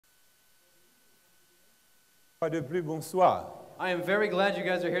Pas de plus, bonsoir. I am very glad you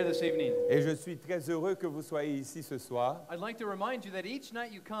guys are here this evening. Et je suis très heureux que vous soyez ici ce soir. I'd like to remind you that each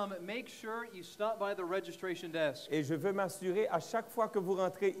night you come, make sure you stop by the registration desk. Et je veux m'assurer, à chaque fois que vous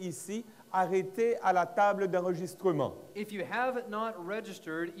rentrez ici, arrêtez à la table d'enregistrement. If you have not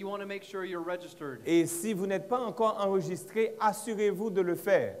registered, you want to make sure you're registered. Et si vous n'êtes pas encore enregistré, assurez-vous de le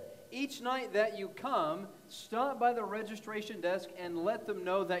faire. Each night that you come, stop by the registration desk and let them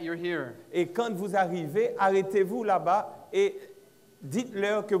know that you're here. Et quand vous arrivez, arrêtez-vous là-bas et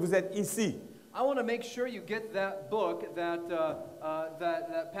dites-leur que vous êtes ici. I want to make sure you get that book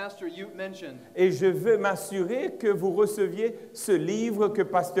that Pastor Ute mentioned. Et je veux m'assurer que vous receviez ce livre que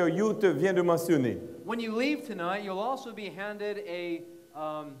Pasteur Ute vient de mentionner. When you leave tonight, you'll also be handed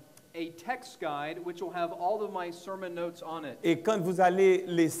a text guide which will have all of my sermon notes on it. Et quand vous allez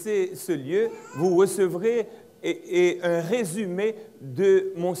laisser ce lieu, vous recevrez un résumé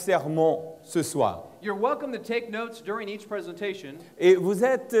de mon sermon ce soir. You're welcome to take notes during each presentation. Et vous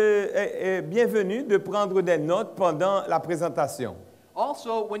êtes bienvenus de prendre des notes pendant la présentation.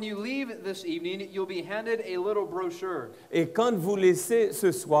 Also, when you leave this evening, you'll be handed a little brochure. Et quand vous laissez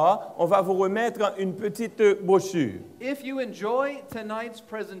ce soir, on va vous remettre une petite brochure. If you enjoy tonight's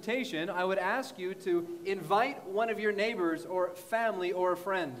presentation, I would ask you to invite one of your neighbors or family or a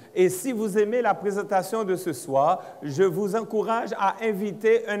friend. Et si vous aimez la présentation de ce soir, je vous encourage à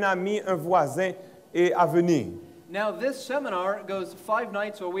inviter un ami, un voisin à venir. Now, this seminar goes 5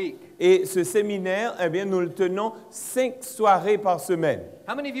 nights a week. Et ce séminaire, eh bien, nous le tenons 5 soirées par semaine.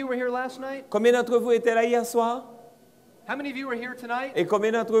 How many of you were here last night? Combien d'entre vous étaient là hier soir? How many of you were here tonight? Et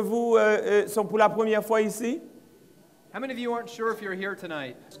combien d'entre vous sont pour la première fois ici? How many of you aren't sure if you're here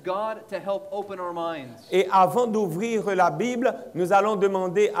tonight? It's God to help open our minds. Et avant d'ouvrir la Bible, nous allons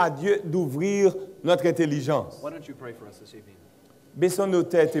demander à Dieu d'ouvrir notre intelligence. Why don't you pray for us this evening? Baissons nos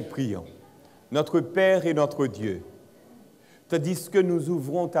têtes et prions. Notre Père et notre Dieu, tandis que nous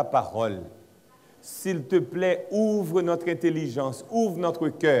ouvrons ta parole, s'il te plaît, ouvre notre intelligence, ouvre notre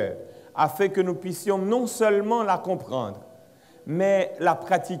cœur, afin que nous puissions non seulement la comprendre, mais la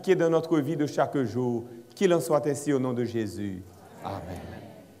pratiquer dans notre vie de chaque jour. Qu'il en soit ainsi au nom de Jésus. Amen.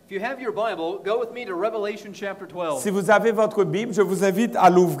 If you have your Bible, go with me to Revelation chapter 12. Si vous avez votre Bible, je vous invite à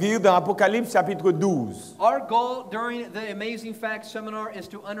l'ouvrir dans Apocalypse chapitre 12. Our goal during the Amazing Facts seminar is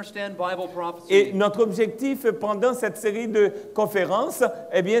to understand Bible prophecy. Et notre objectif pendant cette série de conférences,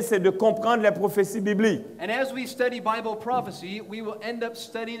 eh bien, c'est de comprendre les prophéties bibliques. And as we study Bible prophecy, we will end up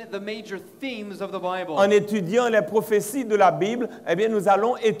studying the major themes of the Bible. En étudiant les prophéties de la Bible, eh bien, nous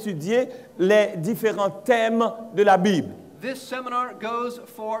allons étudier les différents thèmes de la Bible. This seminar goes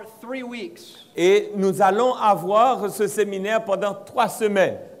for 3 weeks. Et nous allons avoir ce séminaire pendant 3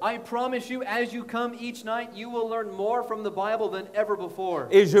 semaines. I promise you, as you come each night, you will learn more from the Bible than ever before.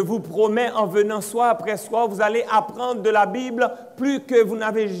 Et je vous promets, en venant soir après soir, vous allez apprendre de la Bible plus que vous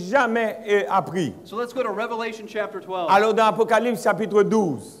n'avez jamais appris. So let's go to Revelation chapter 12. Alors dans Apocalypse chapitre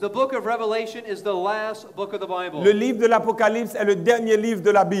 12, The book of Revelation is the last book of the Bible. le livre de l'Apocalypse est le dernier livre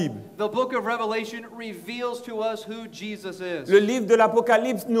de la Bible. The book of Revelation reveals to us who Jesus is. Le livre de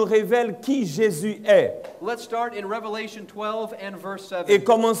l'Apocalypse nous révèle qui Jésus est. Let's start in Revelation 12 and verse 7. Et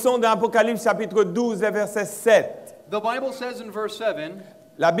commençons dans Apocalypse chapitre 12 et verset 7. The Bible says in verse 7,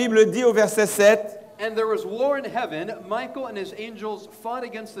 La Bible dit au verset 7, "And there was war in heaven, Michael and his angels fought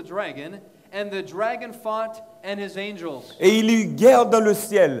against the dragon, and the dragon fought and his angels." et il y eut guerre dans le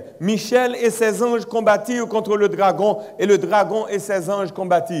ciel. Michel et ses anges combattirent contre le dragon, et le dragon et ses anges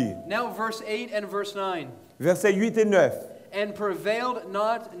combattirent. Now verse 8 and verse 9. Versets 8 et 9. "And prevailed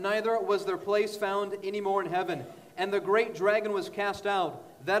not, neither was their place found any more in heaven. And the great dragon was cast out,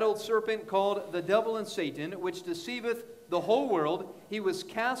 that old serpent called the devil and Satan, which deceiveth the whole world. He was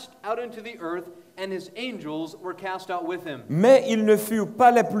cast out into the earth, and his angels were cast out with him." Mais ils ne furent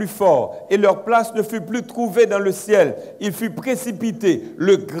pas les plus forts, et leur place ne fut plus trouvée dans le ciel. Il fut précipité,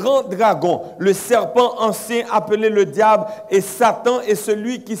 le grand dragon, le serpent ancien appelé le diable, et Satan est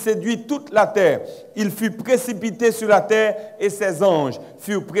celui qui séduit toute la terre. Il fut précipité sur la terre, et ses anges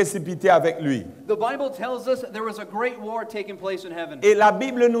furent précipités avec lui. The Bible tells us there was a great war taking place in heaven. Et la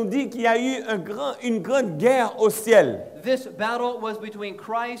Bible nous dit qu'il y a eu une grande guerre au ciel. This battle was between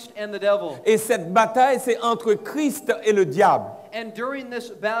Christ and the devil. Et cette bataille, c'est entre Christ et le diable. And during this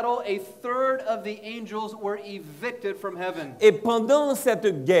battle, a third of the angels were evicted from heaven. Et pendant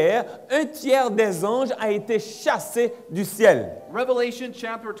cette guerre, un tiers des anges a été chassé du ciel. Revelation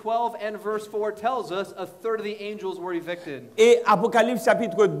chapter 12 and verse 4 tells us a third of the angels were evicted. Et Apocalypse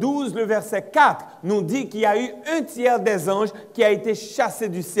chapitre 12, le verset 4, nous dit qu'il y a eu un tiers des anges qui a été chassé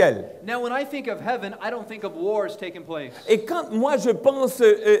du ciel. Now, when I think of heaven, I don't think of wars taking place. Et quand moi je pense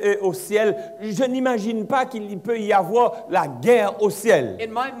au ciel, je n'imagine pas qu'il peut y avoir la guerre au ciel.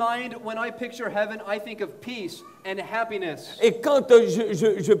 In my mind, when I picture heaven, I think of peace and happiness. Et quand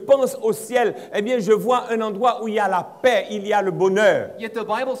je pense au ciel, eh bien je vois un endroit où il y a la paix, il y a le bonheur. Yet the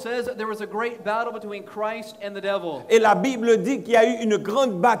Bible says there was a great battle between Christ and the devil. Et la Bible dit qu'il y a eu une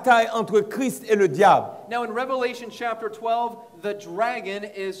grande bataille entre Christ et le diable. Now, in Revelation chapter 12, the dragon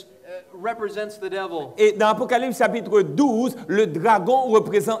represents the devil. Et dans Apocalypse chapitre 12, le dragon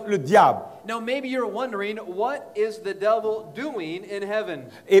représente le diable. Now, maybe you're wondering, what is the devil doing in heaven?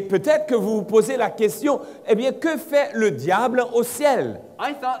 Et peut-être que vous vous posez la question, eh bien, que fait le diable au ciel?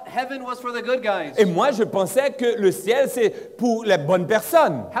 I thought heaven was for the good guys. Et moi, je pensais que le ciel, c'est pour les bonnes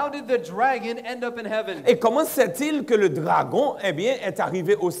personnes. How did the dragon end up in heaven? Et comment se fait-il que le dragon, eh bien, est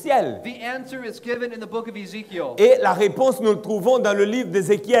arrivé au ciel? The answer is given in the book of Ezekiel. Et la réponse, nous le trouvons dans le livre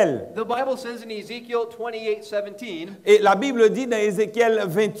d'Ézéchiel. The Bible says in Ezekiel 28:17, Et la Bible dit dans Ézéchiel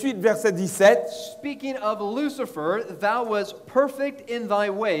 28, verset 17, speaking of Lucifer, thou was perfect in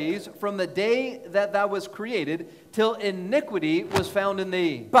thy ways from the day that thou was created, till iniquity was found in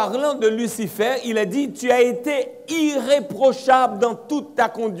thee. parlant de Lucifer, il a dit, tu as été irréprochable dans toute ta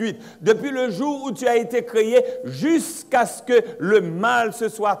conduite, depuis le jour où tu as été créé, jusqu'à ce que le mal se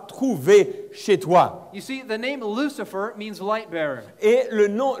soit trouvé chez toi. You see, the name Lucifer means light bearer. Et le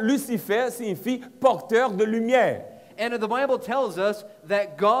nom Lucifer signifie porteur de lumière. And the Bible tells us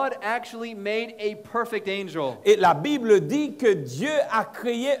that God actually made a perfect angel. Et la Bible dit que Dieu a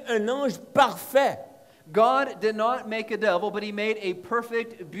créé un ange parfait. God did not make a devil, but he made a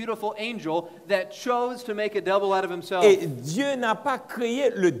perfect, beautiful angel that chose to make a devil out of himself. Et Dieu n'a pas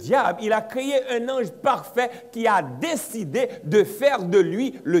créé le diable, il a créé un ange parfait qui a décidé de faire de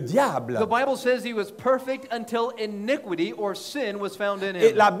lui le diable. The Bible says he was perfect until iniquity or sin was found in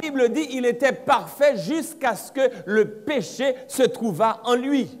Et him. la Bible dit il était parfait jusqu'à ce que le péché se trouvât en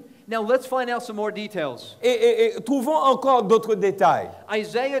lui. Now let's find out some more details. Et trouvons encore d'autres détails.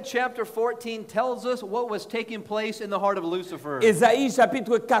 Isaiah chapter 14 tells us what was taking place in the heart of Lucifer. Ésaïe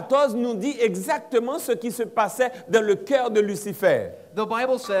chapitre 14 nous dit exactement ce qui se passait dans le cœur de Lucifer. The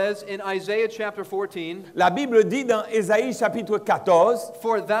Bible says in Isaiah chapter 14, La Bible dit dans Ésaïe chapitre 14,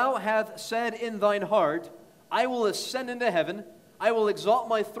 for thou hast said in thine heart, I will ascend into heaven, I will exalt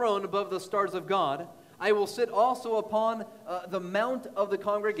my throne above the stars of God. I will sit also upon the mount of the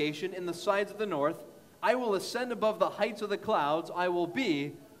congregation in the sides of the north. I will ascend above the heights of the clouds. I will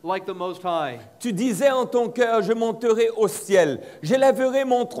be like the Most High. tu disais en ton cœur, je monterai au ciel, j'élèverai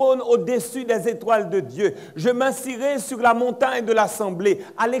mon trône au-dessus des étoiles de Dieu, je m'assirai sur la montagne de l'assemblée,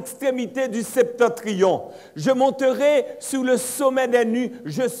 à l'extrémité du septentrion, je monterai sur le sommet des nues,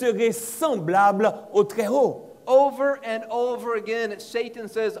 je serai semblable au Très-Haut. Over and over again, Satan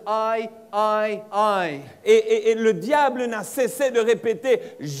says, I. Et le diable n'a cessé de répéter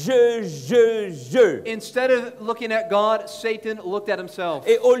je. Instead of looking at God, Satan looked at himself.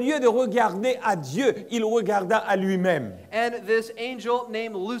 Et au lieu de regarder à Dieu, il regarda à lui-même. And this angel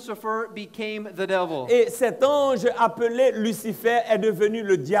named Lucifer became the devil. Et cet ange appelé Lucifer est devenu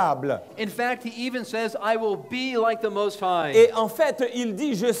le diable. In fact, he even says, I will be like the Most High. Et en fait, il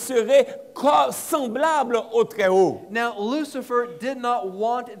dit, je serai semblable au Très-Haut. Now, Lucifer did not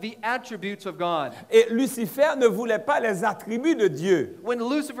want the attributes of God. Et Lucifer ne voulait pas les attributs de Dieu. When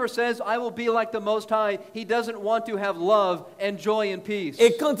Lucifer says, I will be like the Most High, he doesn't want to have love and joy and peace.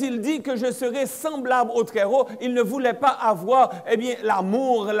 Et quand il dit que je serai semblable au Très-Haut, il ne voulait pas avoir, eh bien,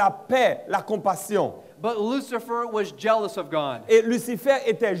 l'amour, la paix, la compassion. But Lucifer was jealous of God. Et Lucifer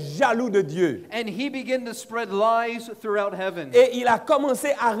était jaloux de Dieu. And he began to spread lies throughout heaven. Et il a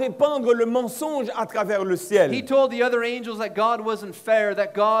commencé à répandre le mensonge à travers le ciel. He told the other angels that God wasn't fair,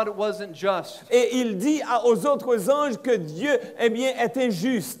 that God wasn't just. Et il dit aux autres anges que Dieu, eh bien, est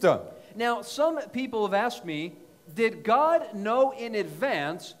injuste. Now, some people have asked me, did God know in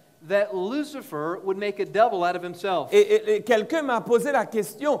advance that Lucifer would make a devil out of himself? Et quelqu'un m'a posé la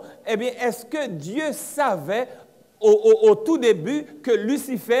question, eh bien, est-ce que Dieu savait au tout début que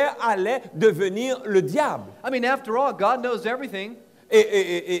Lucifer allait devenir le diable? I mean, after all, God knows everything.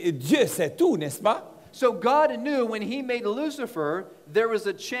 Et Dieu sait tout, n'est-ce pas? So God knew when he made Lucifer, there was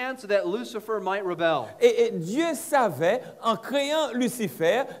a chance that Lucifer might rebel. Et Dieu savait, en créant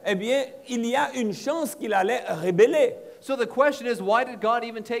Lucifer, eh bien, il y a une chance qu'il allait rébeller. So the question is, why did God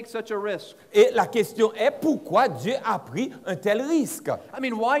even take such a risk? Et la question est pourquoi Dieu a pris un tel risque? I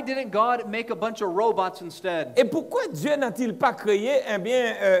mean, why didn't God make a bunch of robots instead? Et pourquoi Dieu n'a-t-il pas créé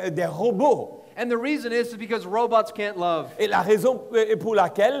des robots? And the reason is because robots can't love. Et la raison pour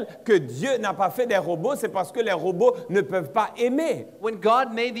laquelle que Dieu n'a pas fait des robots, c'est parce que les robots ne peuvent pas aimer. When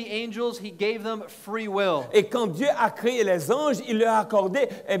God made the angels, he gave them free will. Et quand Dieu a créé les anges, il leur a accordé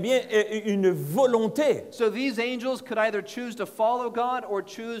une volonté. So these angels could either choose to follow God or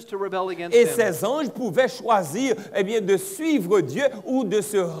choose to rebel against Et him. ces anges pouvaient choisir de suivre Dieu ou de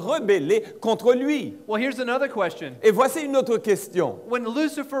se rebeller contre lui. Well, here's another question. Et voici une autre question. When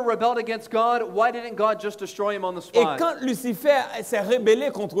Lucifer rebelled against God, why didn't God just destroy him on the Et spot? quand Lucifer s'est rebellé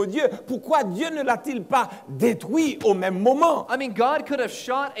contre Dieu, pourquoi Dieu ne l'a-t-il pas détruit au même moment? I mean, God could have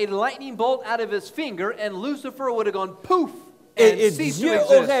shot a lightning bolt out of his finger and Lucifer would have gone poof and Et ceased Dieu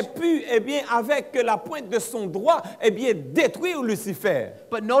to aurait exist. pu, avec la pointe de son doigt, détruire Lucifer.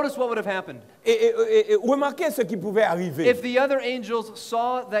 But notice what would have happened. Et remarquez ce qui pouvait arriver. If the other angels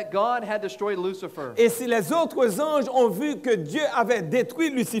saw that God had destroyed Lucifer, Et si les autres anges ont vu que Dieu avait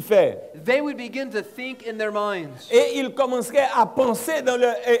détruit Lucifer, they would begin to think in their minds, et ils commenceraient à penser,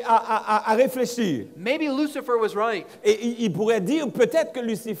 à réfléchir. maybe Lucifer was right. Et ils pourraient dire peut-être que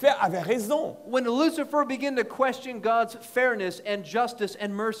Lucifer avait raison. When Lucifer began to question God's fairness and justice and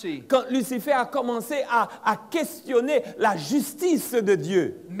mercy, Quand Lucifer a commencé à questionner la justice de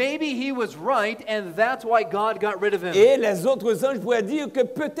Dieu. maybe he was right and that's why God got rid of him. Et les autres anges pourraient dire que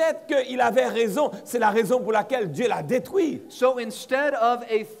peut-être qu'il avait raison. C'est la raison pour laquelle Dieu l'a détruit. So instead of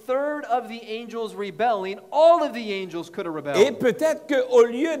a third of the angels rebelling, all of the angels could have Et rebelled. peut-être qu'au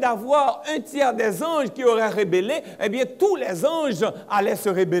lieu d'avoir un tiers des anges qui auraient rébellé, tous les anges allaient se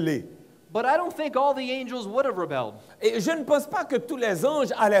rebeller. But I don't think all the angels would have rebelled, Et je ne pense pas que tous les anges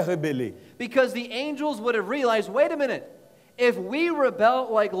allaient rebeller. because the angels would have realized, wait a minute, if we rebel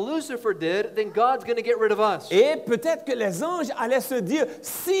like Lucifer did, then God's going to get rid of us. Et peut-être que les anges allaient se dire,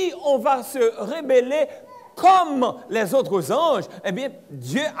 si on va se rebeller comme les autres anges,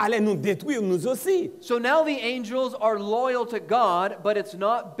 Dieu allait nous détruire nous aussi. So now the angels are loyal to God, but it's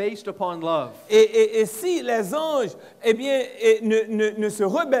not based upon love. Et si les anges ne se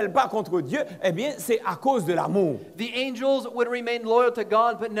rebellent pas contre Dieu, c'est à cause de l'amour. The angels would remain loyal to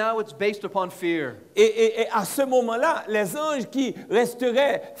God, but now it's based upon fear. Et à ce moment-là, les anges qui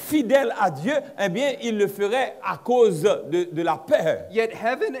resteraient fidèles à Dieu, ils le feraient à cause de la peur. Yet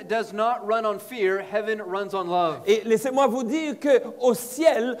heaven does not run on fear, heaven runs on love. Et laissez-moi vous dire qu'au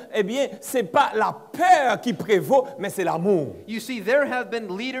ciel, c'est pas la peur qui prévaut, mais c'est l'amour. You see, there have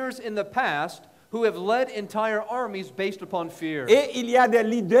been leaders in the past who have led entire armies based upon fear. Et il y a des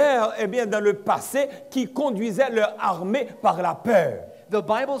leaders, dans le passé, qui conduisaient leur armée par la peur. The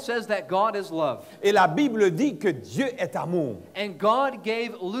Bible says that God is love. Et la Bible dit que Dieu est amour. And God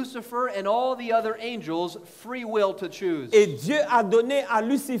gave Lucifer and all the other angels free will to choose. Et Dieu a donné à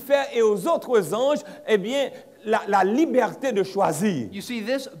Lucifer et aux autres anges, la liberté de choisir. You see,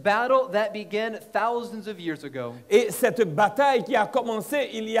 this battle that began thousands of years ago, Et cette bataille qui a commencé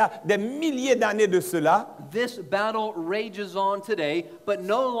il y a des milliers d'années de cela, this battle rages on today, but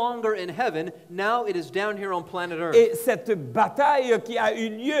no longer in heaven. Now it is down here on planet Earth. et cette bataille qui a eu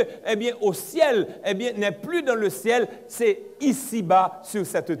lieu au ciel, n'est plus dans le ciel, c'est ici-bas sur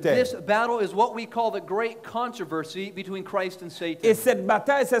cette terre. This battle is what we call the great controversy between Christ and Et Satan. cette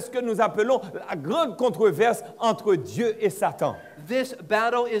bataille, c'est ce que nous appelons la grande controverse entre Dieu et Satan. This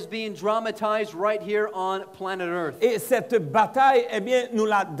battle is being dramatized right here on planet Earth. Et cette bataille, nous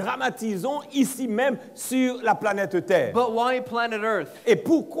la dramatisons ici même sur la planète Terre. But why planet Earth? Et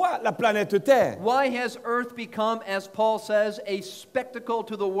pourquoi la planète Terre? Why has Earth become, as Paul says, a spectacle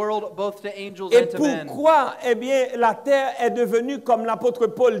to the world, both to angels Et and to men? pourquoi, la Terre est devenue, comme l'apôtre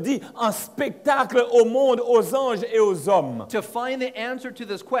Paul dit, un spectacle au monde, aux anges et aux hommes? To find the answer to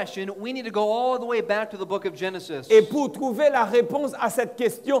this question, we need to go all the way back to the book of Genesis. Et pour trouver la réponse à cette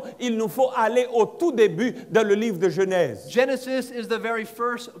question, il nous faut aller au tout début dans le livre de Genèse. Genesis is the very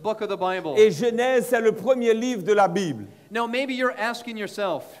first book of the Bible. Et Genèse, c'est le premier livre de la Bible. Now, maybe you're asking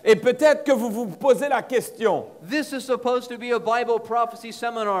yourself, Et peut-être que vous vous posez la question, this is supposed to be a Bible prophecy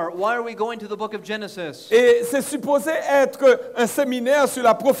seminar. Why are we going to the book of Genesis? et c'est supposé être un séminaire sur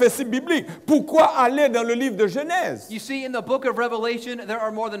la prophétie biblique. Pourquoi aller dans le livre de Genèse? You see, in the book of Revelation, there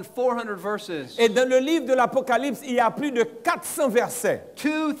are more than 400 verses. Et dans le livre de l'Apocalypse, il y a plus de 400 versets.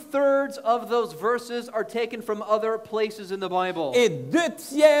 2/3 of those verses are taken from other places in the Bible. Et 2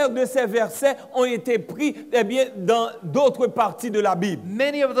 tiers de ces versets ont été pris dans d'autres d'autres parties de la Bible.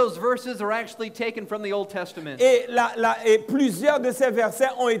 Many of those verses are actually taken from the Old Testament. Et plusieurs de ces versets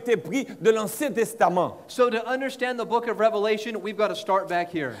ont été pris de l'Ancien Testament. So to understand the book of Revelation, we've got to start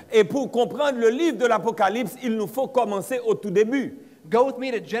back here. Et pour comprendre le livre de l'Apocalypse, il nous faut commencer au tout début. Go with me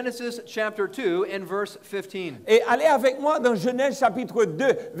to Genesis chapter 2 and verse 15. Et allez avec moi dans Genèse chapitre 2,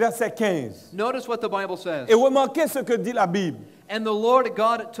 verset 15. Notice what the Bible says. Et remarquez ce que dit la Bible. And the Lord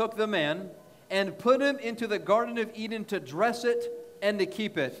God took the man and put him into the Garden of Eden to dress it and to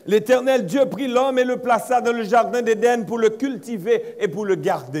keep it. L'Éternel Dieu prit l'homme et le plaça dans le jardin d'Éden pour le cultiver et pour le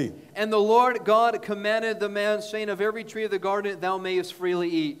garder. And the Lord God commanded the man, saying, of every tree of the garden thou mayest freely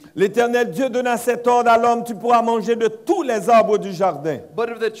eat. L'Éternel Dieu donna cet ordre à l'homme, tu pourras manger de tous les arbres du jardin. But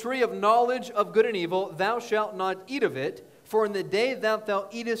of the tree of knowledge of good and evil thou shalt not eat of it, for in the day that thou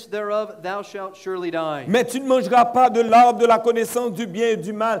eatest thereof thou shalt surely die. Mais tu ne mangeras pas de l'arbre de la connaissance du bien et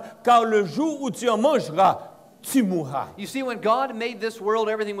du mal, car le jour où tu en mangeras, tu mourras. You see, when God made this world,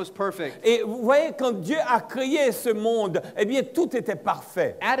 everything was perfect. Et vous voyez, quand Dieu a créé ce monde, eh bien, tout était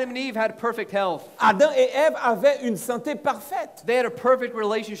parfait. Adam and Eve had perfect health. Adam et Ève avaient une santé parfaite. They had a perfect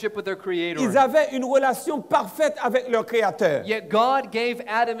relationship with their Creator. Ils avaient une relation parfaite avec leur Créateur. Yet God gave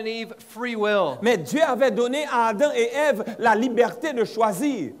Adam and Eve free will. Mais Dieu avait donné à Adam et Ève la liberté de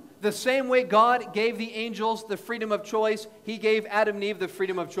choisir. The same way God gave the angels the freedom of choice, He gave Adam and Eve the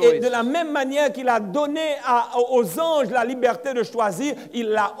freedom of Et choice. de la même manière qu'il a donné aux anges la liberté de choisir, il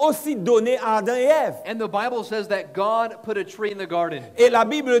l'a aussi donné à Adam et Ève. And the Bible says that God put a tree in the garden. Et la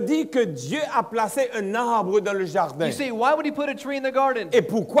Bible dit que Dieu a placé un arbre dans le jardin. You say, why would He put a tree in the garden? Et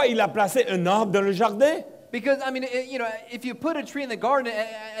pourquoi il a placé un arbre dans le jardin? Because, I mean, you know, if you put a tree in the garden,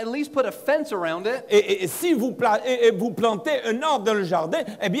 at least put a fence around it. Et si vous plantez un arbre dans le jardin,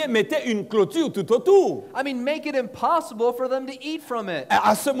 eh bien, mettez une clôture tout autour. I mean, make it impossible for them to eat from it.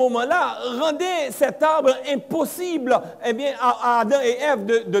 À ce moment-là, rendez cet arbre impossible, eh bien, à Adam et Ève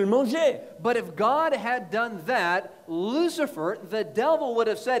de le manger. But if God had done that, Lucifer, the devil, would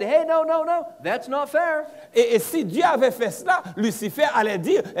have said, hey, no, that's not fair. Et si Dieu avait fait cela, Lucifer allait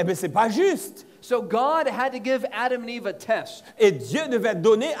dire, eh bien, c'est pas juste. So God had to give Adam and Eve a test. Et Dieu devait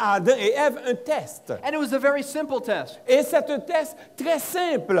donner à Adam et Ève un test. And it was a very simple test. Et c'est un test très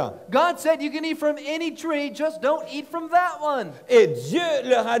simple. God said, you can eat from any tree, just don't eat from that one. Et Dieu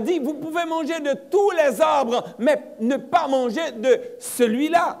leur a dit, vous pouvez manger de tous les arbres, mais ne pas manger de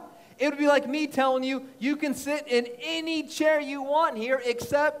celui-là. It would be like me telling you, you can sit in any chair you want here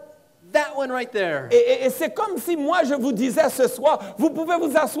except that one right there. Et c'est comme si moi je vous disais ce soir, vous pouvez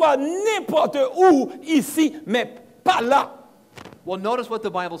vous asseoir n'importe où ici, mais pas là. Well, notice what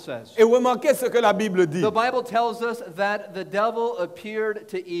the Bible says. Et remarquez ce que la Bible dit. The Bible tells us that the devil appeared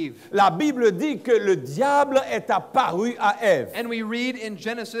to Eve. La Bible dit que le diable est apparu à Ève. And we read in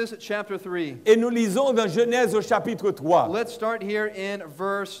Genesis chapter 3. Et nous lisons dans Genèse au chapitre 3. Let's start here in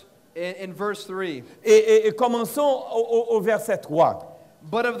verse 3. Et commençons au verset 3.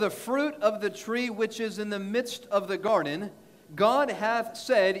 But of the fruit of the tree which is in the midst of the garden, God hath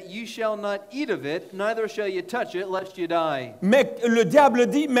said, you shall not eat of it, neither shall you touch it, lest you die. Mais le diable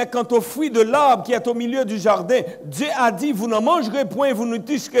dit, mais quant au fruit de l'arbre qui est au milieu du jardin, Dieu a dit, vous n'en mangerez point, vous ne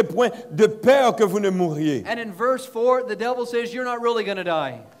toucherez point, de peur que vous ne mouriez. And in verse 4, the devil says, you're not really going to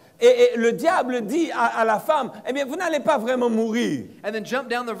die. Et le diable dit à la femme, eh bien, vous n'allez pas vraiment mourir. And then jump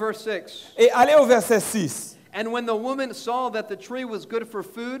down to verse 6. Et allez au verset 6. And when the woman saw that the tree was good for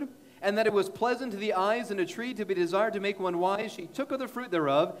food, and that it was pleasant to the eyes, and a tree to be desired to make one wise, she took of the fruit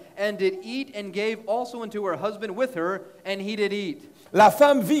thereof, and did eat, and gave also unto her husband with her, and he did eat. La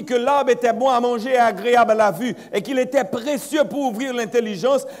femme vit que l'arbre était bon à manger et agréable à la vue, et qu'il était précieux pour ouvrir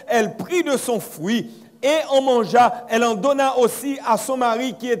l'intelligence. Elle prit de son fruit, et en mangea. Elle en donna aussi à son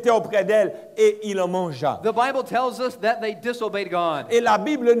mari qui était auprès d'elle, et il en mangea. The Bible tells us that they disobeyed God. Et la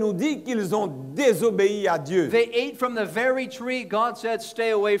Bible nous dit qu'ils ont désobéi à Dieu. They ate from the very tree God said, stay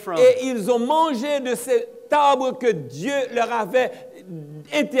away from. Et ils ont mangé de cet arbre que Dieu leur avait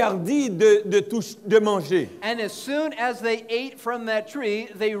interdit de manger. And as soon as they ate from that tree,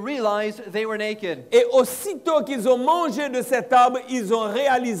 they realized they were naked. Et aussitôt qu'ils ont mangé de cet arbre, ils ont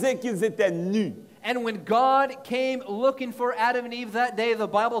réalisé qu'ils étaient nus. And when God came looking for Adam and Eve that day, the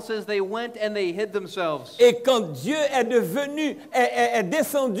Bible says they went and they hid themselves. Et quand Dieu est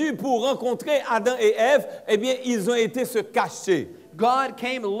descendu pour rencontrer Adam et Ève, eh bien, ils ont été se cacher. God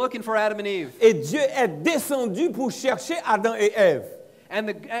came looking for Adam and Eve. Et Dieu est descendu pour chercher Adam et Ève. And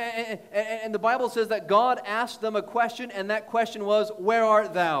the Bible says that God asked them a question, and that question was, where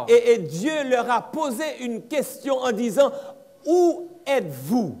art thou? Et Dieu leur a posé une question en disant, où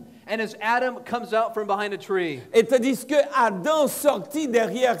êtes-vous? And as Adam comes out from behind a tree, Et tandis que Adam sortit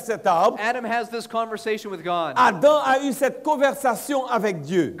derrière cet arbre, Adam has this conversation with God. Adam a eu cette conversation avec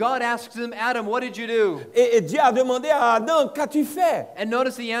Dieu. God asks him, Adam, what did you do? Et Dieu a demandé à Adam, qu'as-tu fait? And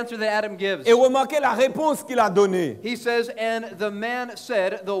notice the answer that Adam gives. Et remarquez la réponse qu'il a donnée. He says, and the man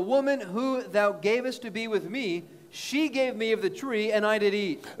said, the woman who thou gavest to be with me, she gave me of the tree, and I did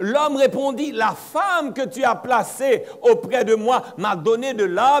eat. L'homme répondit, la femme que tu as placée auprès de moi m'a donné de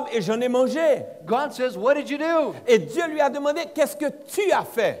l'arbre et j'en ai mangé. God says, what did you do? Et Dieu lui a demandé, qu'est-ce que tu as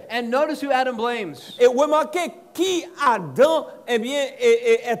fait? And notice who Adam blames. Et remarquez qui Adam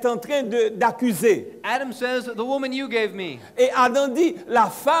est en train d'accuser. Adam says, the woman you gave me. Et Adam dit, la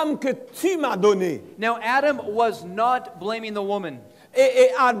femme que tu m'as donnée. Now Adam was not blaming the woman, Et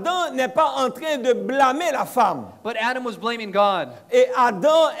Adam n'est pas en train de blâmer la femme. but Adam was blaming God. Et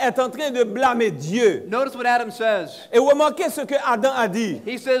Adam est en train de blâmer Dieu. Notice what Adam says. Et remarquez ce que Adam a dit.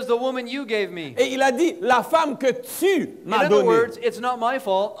 He says, the woman you gave me. Et il a dit, la femme que tu In m'as other donnée. words, it's not my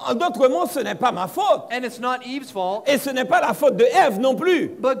fault, En d'autres mots, ce n'est pas ma faute. and it's not Eve's fault, Et ce n'est pas la faute de Ève non plus.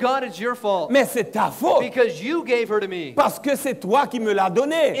 but God, it's your fault, Mais c'est ta faute. because you gave her to me. Parce que c'est toi qui me l'as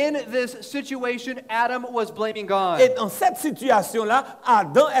donnée. In this situation, Adam was blaming God. Et dans cette situation-là,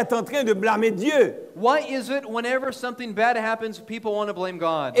 Adam est en train de blâmer Dieu. Why is it whenever something bad happens, people want to blame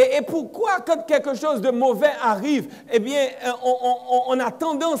God? Et pourquoi, quand quelque chose de mauvais arrive, eh bien, on a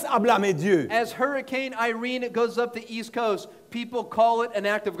tendance à blâmer Dieu? As Hurricane Irene goes up the East Coast, people call it an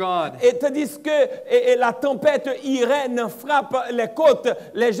act of God. Et tandis que la tempête Irène frappe les côtes,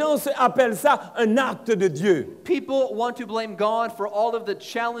 les gens appellent ça un acte de Dieu. People want to blame God for all of the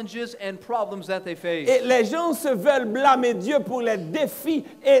challenges and problems that they face. Et les gens se veulent blâmer Dieu pour les défis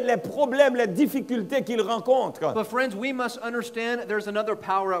et les problèmes, les difficultés qu'ils rencontrent. But friends, we must understand there's another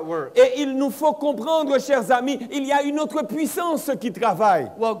power at work. Et il nous faut comprendre, chers amis, il y a une autre puissance qui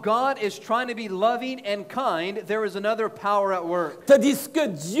travaille. While God is trying to be loving and kind, there is another power at work. Tandis que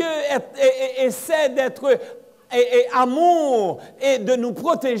Dieu essaie d'être amour et de nous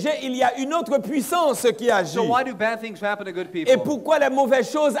protéger, il y a une autre puissance qui agit. So why do bad things happen to good Et people? pourquoi les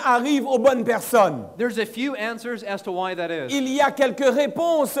mauvaises choses arrivent aux bonnes personnes? There's a few answers as to why that is. Il y a quelques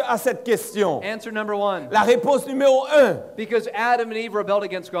réponses à cette question. Answer number one, La réponse numéro 1, because Adam and Eve rebelled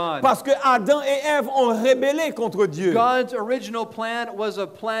against God. parce que Adam et Ève ont rébellé contre Dieu. God's original plan was a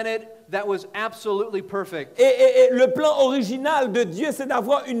planet that was absolutely perfect. Et le plan original de Dieu, c'est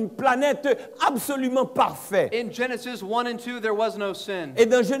d'avoir une planète absolument parfaite. In Genesis 1 and 2, there was no sin. Et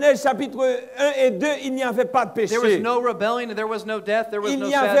dans Genèse chapitre 1 et 2, il n'y avait pas de péché. There was no rebellion, there was no death, there was Il no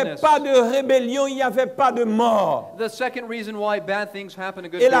n'y avait sadness. pas de rébellion, il n'y avait pas de mort. The second reason why bad things happen to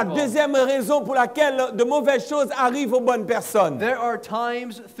good Et la people. deuxième raison pour laquelle de mauvaises choses arrivent aux bonnes personnes. There are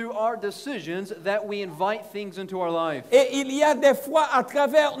times through our decisions that we invite things into our life. Et il y a des fois, à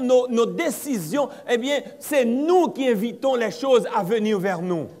travers nos décisions, eh bien, c'est nous qui invitons les choses à venir vers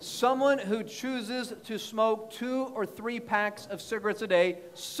nous. Someone who chooses to smoke 2 or 3 packs of cigarettes a day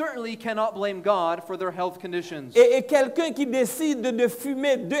certainly cannot blame God for their health conditions. Et quelqu'un qui décide de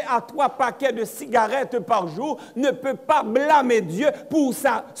fumer 2 à 3 paquets de cigarettes par jour ne peut pas blâmer Dieu pour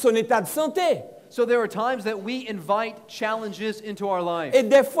son état de santé. So there are times that we invite challenges into our life. Et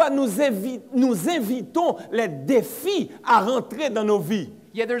des fois, nous invitons les défis à rentrer dans nos vies.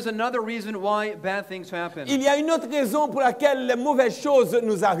 Yet there's another reason why bad things happen. Il y a une autre raison pour laquelle les mauvaises choses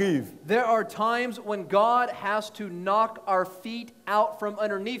nous arrivent. There are times when God has to knock our feet out from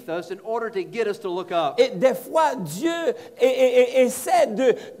underneath us in order to get us to look up. Et des fois, Dieu essaie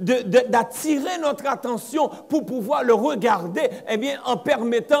d'attirer notre attention pour pouvoir le regarder, eh bien, en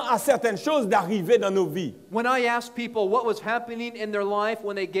permettant à certaines choses d'arriver dans nos vies. When I ask people what was happening in their life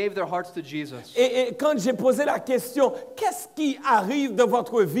when they gave their hearts to Jesus, Et quand j'ai posé la question, qu'est-ce qui arrive dans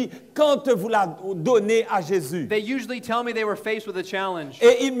votre vie quand vous la donnez à Jésus? they usually tell me they were faced with a challenge.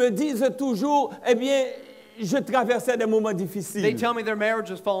 Et ils me disent toujours, eh bien, je traversais des moments They difficiles. tell me their marriage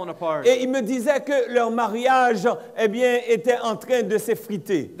was falling apart. Et ils me disaient que leur mariage, eh bien, était en train de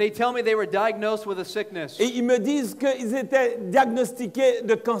s'effriter. They tell me they were diagnosed with a sickness. Et ils me disent qu'ils étaient diagnostiqués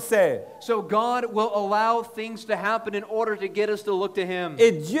de cancer. So God will allow things to happen in order to get us to look to Him.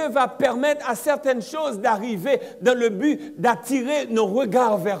 Et Dieu va permettre à certaines choses d'arriver dans le but d'attirer nos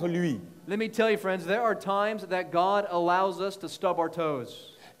regards vers lui. Let me tell you, friends, there are times that God allows us to stub our toes.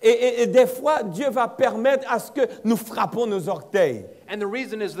 Et des fois, Dieu va permettre à ce que nous frappons nos orteils. And the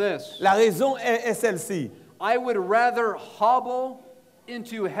reason is this. La raison est celle-ci. I would rather hobble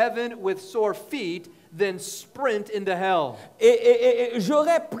into heaven with sore feet than sprint into hell. Et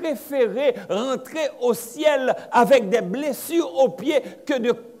j'aurais préféré rentrer au ciel avec des blessures aux pieds que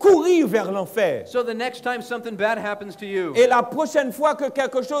de courir vers l'enfer. So the next time something bad happens to you, Et la prochaine fois que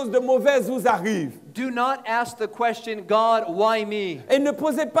quelque chose de mauvais vous arrive, do not ask the question, God, why me? et ne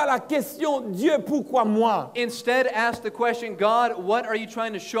posez pas la question, Dieu, pourquoi moi? Instead, ask the question, God, what are you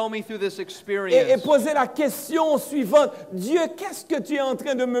trying to show me through this Et experience? posez la question suivante, Dieu, qu'est-ce que tu es en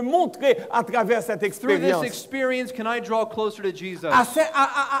train de me montrer à travers cette Through this expérience? experience, can I draw closer to Jesus?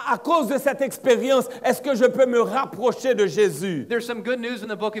 À cause de cette expérience, est-ce que je peux me rapprocher de Jésus? There's some good news in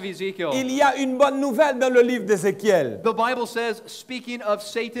the book of Ezekiel. Il y a une bonne nouvelle dans le livre d'Ézéchiel. The Bible says, speaking of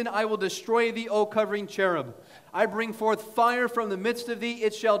Satan, I will destroy thee, O covering cherub. I bring forth fire from the midst of thee,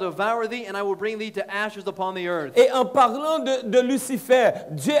 it shall devour thee, and I will bring thee to ashes upon the earth. Et en parlant de Lucifer,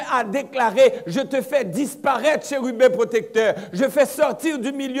 Dieu a déclaré, je te fais disparaître, chérubin protecteur. Je fais sortir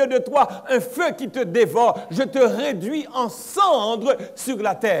du milieu de toi un feu qui te dévore. Je te réduis en cendres sur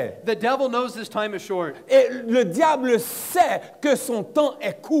la terre. The devil knows this time is short. Et le diable sait que son temps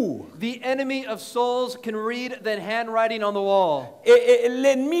est court. The enemy of souls can read the handwriting on the wall. Et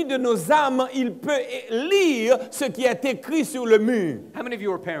l'ennemi de nos âmes, il peut lire ce qui est écrit sur le mur. How many of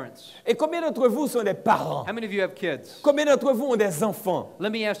you are parents? Et combien d'entre vous sont des parents? How many of you have kids? Combien d'entre vous ont des enfants? Let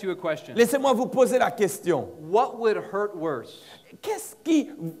me ask you a question. Laissez-moi vous poser la question. What would hurt worse? Qu'est-ce qui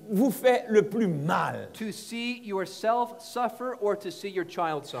vous fait le plus mal? To see yourself suffer or to see your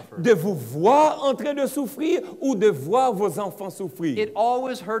child suffer? De vous voir en train de souffrir ou de voir vos enfants souffrir? It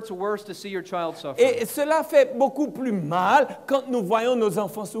always hurts worse to see your child suffer. Et cela fait beaucoup plus mal quand nous voyons nos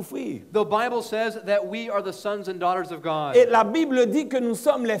enfants souffrir. The Bible says that we are the sons and daughters of God. Et la Bible dit que nous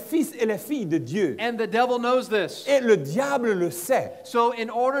sommes les fils et les filles de Dieu. And the devil knows this. Et le diable le sait. So in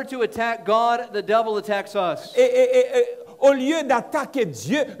order to attack God, the devil attacks us. Au lieu d'attaquer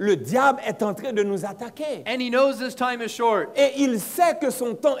Dieu, le diable est en train de nous attaquer. And he knows this time is short. Et il sait que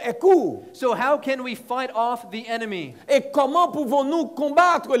son temps est court. So how can we fight off the enemy? Et comment pouvons-nous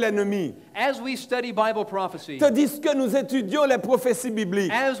combattre l'ennemi? As we study Bible prophecy, Tandis que nous étudions les prophéties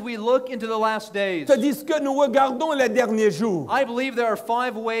bibliques, as we look into the last days, tandis que nous regardons les derniers jours. I believe there are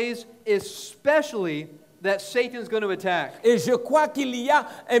 5 ways especially that Satan's going to attack. Et je crois qu'il y a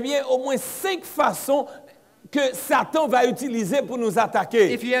au moins 5 façons que Satan va utiliser pour nous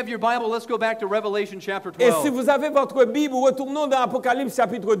attaquer. If you have your Bible, let's go back to Revelation chapter Et si 12. vous avez votre Bible, retournons dans Apocalypse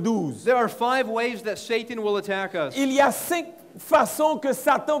chapitre 12. There are 5 ways that Satan will attack us. Il y a 5 façons que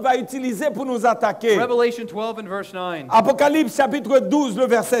Satan va utiliser pour nous attaquer. Revelation 12 and verse 9. Apocalypse chapitre 12, le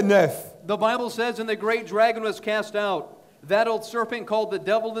verset 9. The Bible says, and the great dragon was cast out, that old serpent called the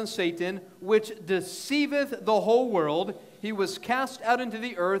devil and Satan, which deceiveth the whole world. He was cast out into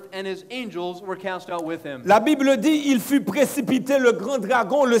the earth, and his angels were cast out with him. La Bible dit, il fut précipité le grand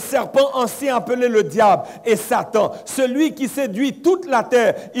dragon, le serpent ancien appelé le diable et Satan, celui qui séduit toute la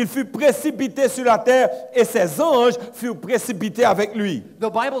terre. Il fut précipité sur la terre et ses anges furent précipités avec lui.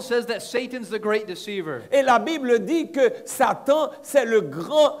 The Bible says that Satan's the great deceiver. Et la Bible dit que Satan, c'est le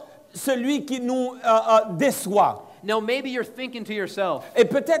grand, celui qui nous déçoit. Now maybe you're thinking to yourself, Et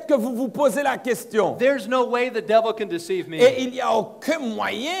peut-être que vous vous posez la question. there's no way the devil can deceive me. Et il n'y a aucun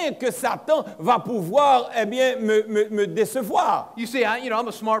moyen que Satan va pouvoir me décevoir. You say, I'm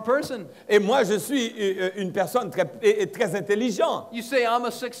a smart person. Et moi, je suis une personne très intelligente. You say, I'm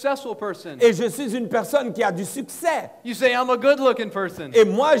a successful person. Et je suis une personne qui a du succès. You say, I'm a good-looking person. Et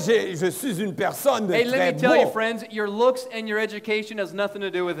moi, je suis une personne Hey, let très me tell you, beau. friends, your looks and your education has nothing to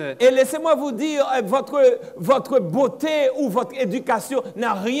do with it. Et laissez-moi vous dire, votre beauté ou votre éducation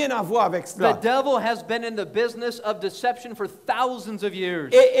n'a rien à voir avec The cela. devil has been in the business of deception for thousands of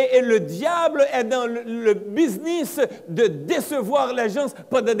years. Et le diable est dans le business de décevoir les gens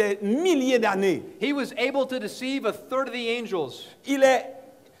pendant des milliers d'années. He was able to deceive a third of the angels.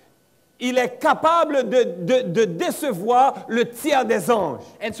 Il est capable de décevoir le tiers des anges.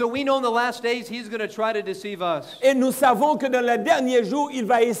 And so we know in the last days he's going to try to deceive us. Et nous savons que dans les derniers jours, il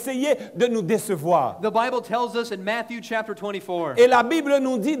va essayer de nous décevoir. The Bible tells us in Matthew chapter 24. Et la Bible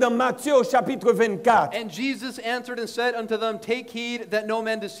nous dit dans Matthieu au chapitre 24, And Jesus answered and said unto them, Take heed that no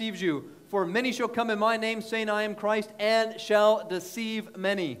man deceives you. For many shall come in my name, saying, I am Christ, and shall deceive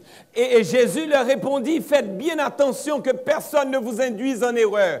many. et Jésus leur répondit, faites bien attention que personne ne vous induise en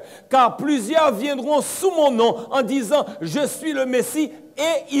erreur, car plusieurs viendront sous mon nom en disant, je suis le Messie,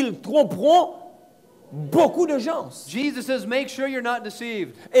 et ils tromperont beaucoup de gens. Jesus says, make sure you're not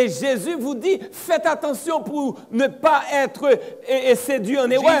deceived. Et Jésus vous dit, faites attention pour ne pas être séduit en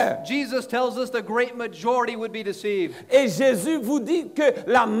erreur. Jesus tells us the great majority would be deceived. Et Jésus vous dit que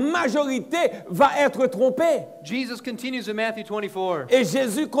la majorité va être trompée. Jesus continues in Matthew 24. Et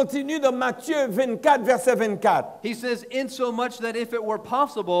Jésus continue dans Matthieu 24, verset 24. He says, insomuch that if it were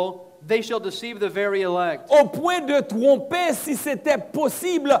possible, they shall deceive the very elect. Au point de tromper, si c'était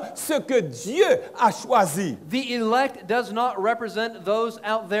possible, ce que Dieu a choisi. The elect does not represent those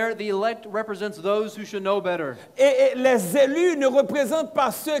out there. The elect represents those who should know better. Et les élus ne représentent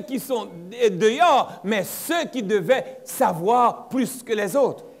pas ceux qui sont dehors, mais ceux qui devaient savoir plus que les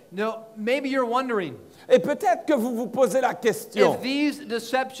autres. Now, maybe you're wondering, Et peut-être que vous vous posez la question. if these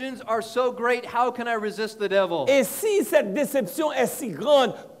deceptions are so great, how can I resist the devil? Et si cette déception est si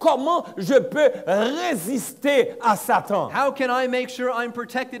grande, comment je peux résister à Satan? How can I make sure I'm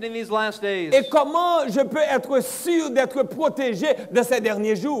protected in these last days? Et comment je peux être sûr d'être protégé de ces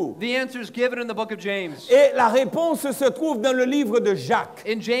derniers jours? The answer is given in the book of James. Et la réponse se trouve dans le livre de Jacques.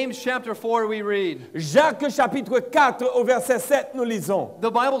 In James chapter 4, we read, Jacques chapitre 4 au verset 7, nous lisons.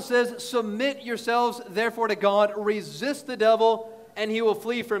 the Bible says, submit yourselves therefore to God, resist the devil, and he will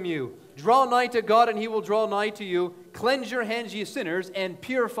flee from you. Draw nigh to God, and he will draw nigh to you. Cleanse your hands, ye sinners, and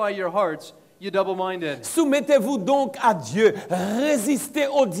purify your hearts, you double-minded. Soumettez-vous donc à Dieu, résistez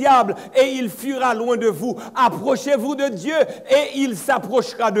au diable et il fuira loin de vous. Approchez-vous de Dieu et il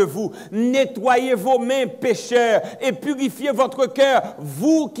s'approchera de vous. Nettoyez vos mains, pécheurs, et purifiez votre cœur,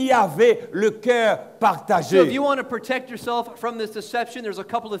 vous qui avez le cœur So if partagé. you want to protect yourself from this deception, there's a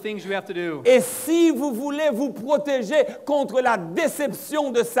couple of things you have to do. Et si vous voulez vous protéger contre la déception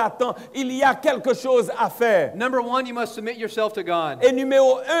de Satan, il y a quelque chose à faire. Number one, you must submit yourself to God. Et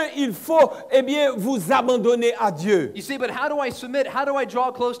numéro 1, il faut vous abandonner à Dieu. You see, but how do I submit? How do I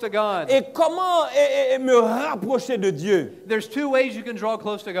draw close to God? Et comment me rapprocher de Dieu? There's two ways you can draw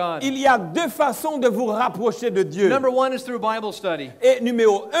close to God. Il y a deux façons de vous rapprocher de Dieu. Number one is through Bible study. Et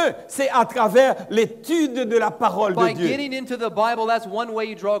numéro 1, c'est à travers l'étude de la parole By de Dieu. getting into the Bible, that's one way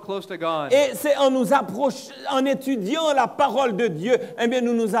you draw close to God. Et c'est en étudiant la parole de Dieu, eh bien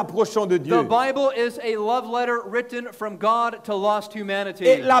nous nous approchons de Dieu. The Bible is a love letter written from God to lost humanity.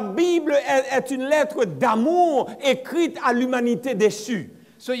 Et la Bible est une lettre d'amour écrite à l'humanité déchue.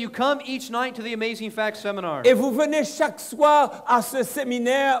 So you come each night to the Amazing Facts seminar. Et vous venez chaque soir à ce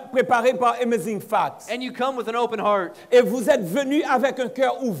séminaire préparé par Amazing Facts. And you come with an open heart. Et vous êtes venu avec un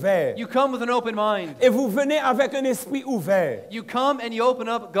cœur ouvert. You come with an open mind. Et vous venez avec un esprit ouvert. You come and you open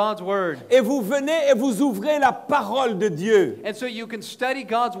up God's Word. Et vous venez et vous ouvrez la parole de Dieu. And so you can study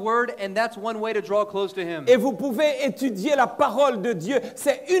God's Word, and that's one way to draw close to Him. Et vous pouvez étudier la parole de Dieu.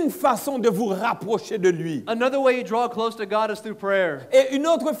 C'est une façon de vous rapprocher de lui. Another way you draw close to God is through prayer. Et une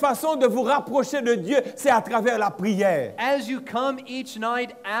autre façon de vous rapprocher de Dieu, c'est à travers la prière. As you come each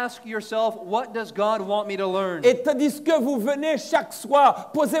night, ask yourself, what does God want me to learn? Et tandis que vous venez chaque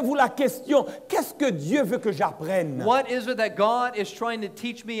soir, posez-vous la question, qu'est-ce que Dieu veut que j'apprenne? What is it that God is trying to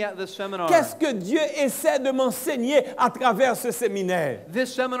teach me at this seminar? Qu'est-ce que Dieu essaie de m'enseigner à travers ce séminaire?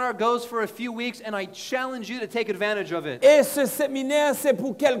 This seminar goes for a few weeks, and I challenge you to take advantage of it. Et ce séminaire, c'est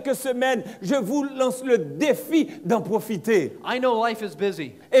pour quelques semaines. Je vous lance le défi d'en profiter. I know life is busy.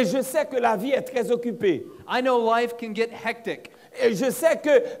 Et je sais que la vie est très occupée. I know life can get hectic. Et je sais que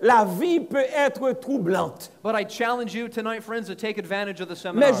la vie peut être troublante. But I challenge you tonight, friends, to take advantage of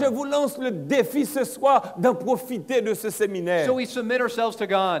the Mais je seminar. vous lance le défi ce soir d'en profiter de ce séminaire. So we submit ourselves to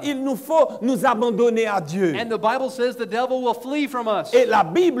God. Il nous faut nous abandonner à Dieu. And the Bible says the devil will flee from us. Et la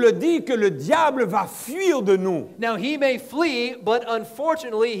Bible dit que le diable va fuir de nous. Now, he may flee, but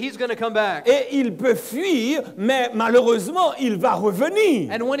unfortunately, he's going to come back. Et il peut fuir, mais malheureusement, il va revenir.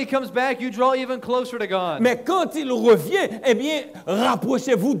 And when he comes back, you draw even closer to God. Mais quand il revient, eh bien,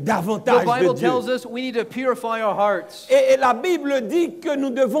 rapprochez-vous The davantage de Bible Dieu. tells us we need to purify our hearts. Et la Bible dit que nous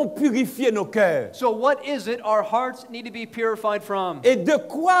devons purifier nos cœurs. So what is it our hearts need to be purified from? Et de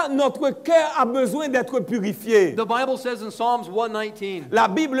quoi notre cœur a besoin d'être purifié? The Bible says in Psalms 119, La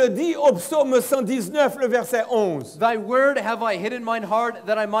Bible dit au psaume 119, le verset 11. Thy word have I hid in mine heart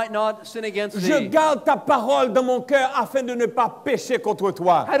that I might not sin against Je thee. garde ta parole dans mon cœur afin de ne pas pécher contre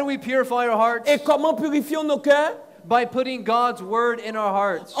toi. How do we purify our hearts? Et comment purifions nos cœurs? By putting God's word in our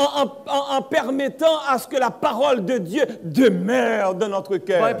hearts. En permettant à ce que la parole de Dieu demeure dans notre By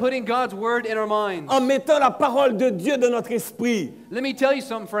cœur. putting God's word in our minds. En mettant la parole de Dieu dans notre esprit. Let me tell you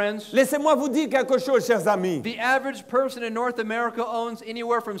something, friends. Laissez-moi vous dire quelque chose, chers amis. The average person in North America owns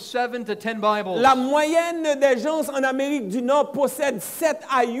anywhere from 7 to 10 Bibles. La moyenne des gens en Amérique du Nord possède 7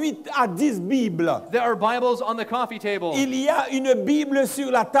 à 8 à 10 Bibles. There are Bibles on the coffee table. Il y a une Bible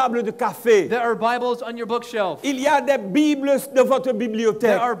sur la table de café. There are Bibles on your bookshelf. Il y a des Bibles de votre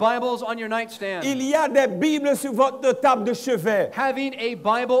bibliothèque. There are Bibles on your nightstand. Il y a des Bibles sur votre table de chevet. Having a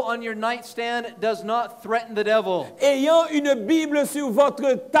Bible on your nightstand does not threaten the devil. Ayant une Bible sur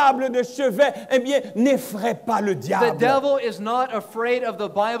votre table de chevet, eh bien, n'effraie pas le The diable. devil is not afraid of the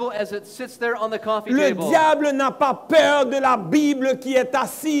Bible as it sits there on the coffee Le table. diable n'a pas peur de la Bible qui est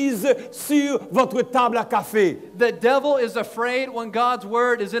assise sur votre table à café. The devil is afraid when God's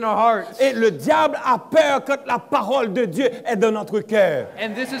word is in our hearts. Et le diable a peur quand la parole de Dieu est dans notre cœur.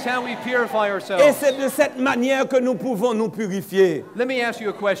 And this is how we purify Et ourselves. c'est de cette manière que nous pouvons nous purifier. Let me ask you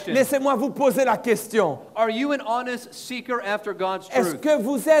a question. Laissez-moi vous poser la question. Are you an honest seeker after God's Est-ce truth? que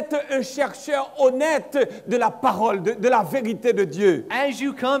vous êtes un chercheur honnête de la parole, de la vérité de Dieu? As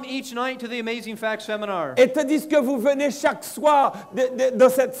you come each night to the Amazing Facts Seminar, Et tandis que vous venez chaque soir dans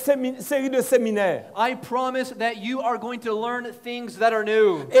cette série de séminaires, I promise that you are going to learn things that are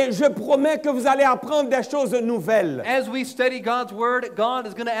new. et je promets que vous allez apprendre des choses nouvelles. As we study God's Word, God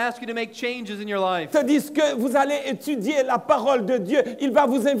is going to ask you to make changes in your life. Tandis que vous allez étudier la parole de Dieu, il va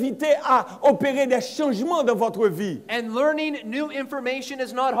vous inviter à opérer des changements dans votre vie. And learning new information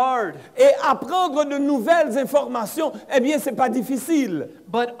is not hard, Et apprendre de nouvelles informations, eh bien, c'est pas difficile.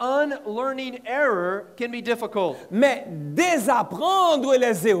 but unlearning error can be difficult. Mais désapprendre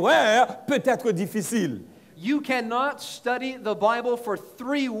les erreurs peut être difficile. You cannot study the Bible for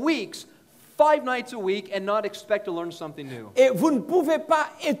 3 weeks, 5 nights a week, and not expect to learn something new. Et vous ne pouvez pas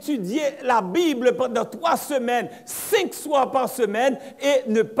étudier la Bible pendant 3 semaines, 5 soirs par semaine, et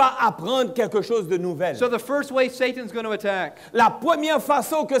ne pas apprendre quelque chose de nouvel. So the first way Satan's going to attack, La première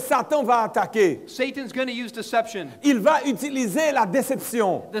façon que Satan va attaquer, Satan's going to use deception. il va utiliser la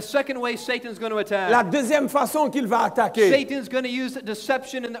déception. The second way Satan's going to La attack, deuxième façon qu'il va attaquer, Satan's going to use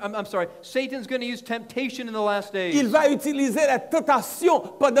deception, Satan's going to use temptation in the last days. il va utiliser la tentation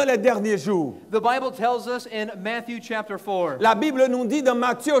pendant les derniers jours. The Bible tells us in Matthew chapter 4 La Bible nous dit dans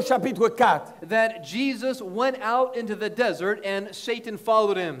Matthieu au chapitre 4, that Jesus went out into the desert and Satan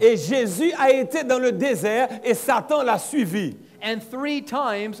followed him. et Jésus a été dans le désert et Satan l'a suivi. And 3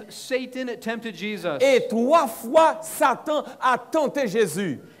 times Satan tempted Jesus. Et 3 fois, Satan a tenté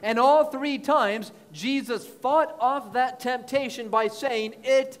Jésus. And all 3 times Jesus fought off that temptation by saying,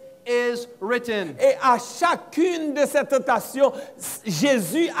 "It is written." Et à chacune de ces tentations,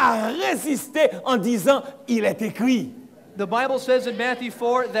 Jésus a résisté en disant, il est écrit. The Bible says in Matthew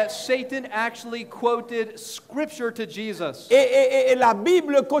 4 that Satan actually quoted scripture to Jesus. Et la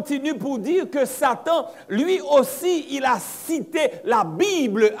Bible continue pour dire que Satan, lui aussi, il a cité la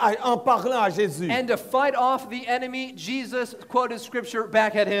Bible en parlant à Jésus. And to fight off the enemy, Jesus quoted scripture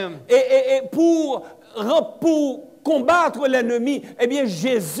back at him. Et pour combattre l'ennemi, eh bien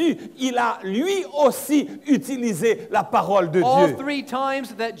Jésus, il a lui aussi utilisé la parole de All Dieu. 3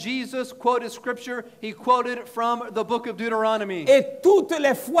 times that Jesus quoted scripture, he quoted from the book of Deuteronomy. Et toutes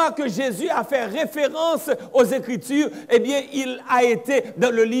les fois que Jésus a fait référence aux Écritures, eh bien il a été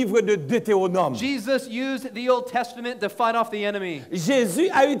dans le livre de Deutéronome. Jesus used the Old Testament to fight off the enemy. Jésus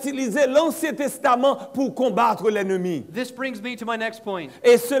a utilisé l'Ancien Testament pour combattre l'ennemi. This brings me to my next point.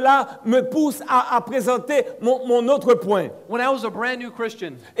 Et cela me pousse à présenter mon autre point. When I was a brand new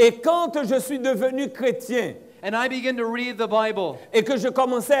Christian Et quand je suis devenu chrétien and I began to read the Bible, et que je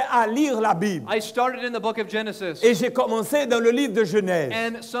commençais à lire la Bible, I started in the book of Genesis. et j'ai commencé dans le livre de Genèse,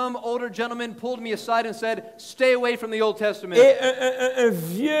 And some older gentleman pulled me aside and said, "Stay away from the Old Testament." et un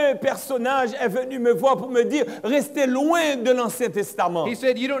vieux personnage est venu me voir pour me dire, restez loin de l'Ancien Testament. He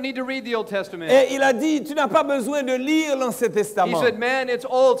said, "You don't need to read the Old Testament." Et il a dit, tu n'as pas besoin de lire l'Ancien He Testament. said, "Man, it's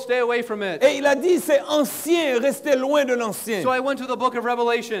old. Stay away from it." Et il a dit, c'est ancien, restez loin de l'ancien. So I went to the book of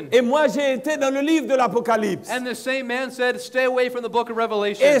Revelation. Et moi, j'ai été dans le livre de l'Apocalypse. And the same man said, "Stay away from the book of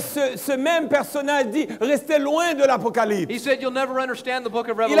Revelation." Et ce même personnage dit, restez loin de l'Apocalypse. He said, "You'll never understand the book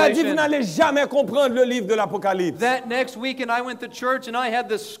of Il a dit, vous Revelation." n'allez jamais comprendre le livre de l'Apocalypse. That next weekend, I went to church and I had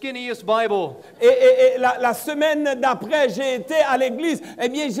the skinniest Bible. Et la semaine d'après, j'ai été à l'église. Eh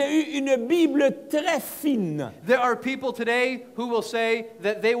bien, j'ai eu une Bible très fine. There are people today who will say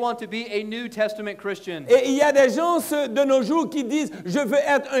that they want to be a New Testament Christian. Et il y a des gens de nos jours qui disent, je veux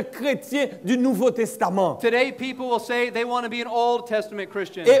être un chrétien du Nouveau Testament. Today, Today, people will say they want to be an Old Testament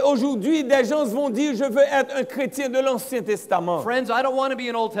Christian. Et aujourd'hui, des gens vont dire, je veux être un chrétien de l'Ancien Testament. Friends, I don't want to be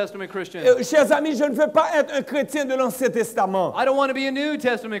an Old Testament Christian. Chers amis, je ne veux pas être un chrétien de l'Ancien Testament. I don't want to be a New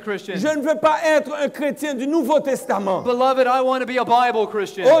Testament Christian. Je ne veux pas être un chrétien du Nouveau Testament. Beloved, I want to be a Bible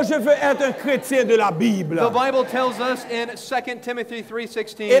Christian. Oh, je veux être un chrétien de la Bible. The Bible tells us in 2 Timothy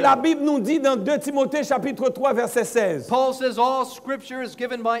 3:16. Et la Bible nous dit dans 2 Timothée chapitre 3 verset 16. Paul says all scripture is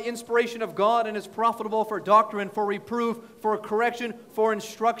given by inspiration of God and is profitable for doctrine, for reproof, for correction, for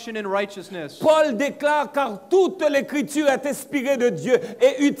instruction in righteousness. Paul déclare car toute l'écriture est inspirée de Dieu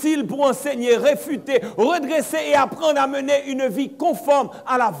et utile pour enseigner, réfuter, redresser et apprendre à mener une vie conforme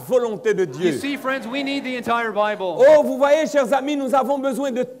à la volonté de You Dieu. see, friends, we need the entire Bible. Oh, vous voyez, chers amis, nous avons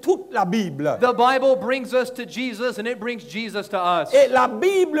besoin de toute la Bible. The Bible brings us to Jesus and it brings Jesus to us. Et la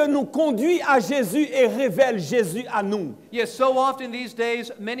Bible nous conduit à Jésus et révèle Jésus à nous. Yes, so often these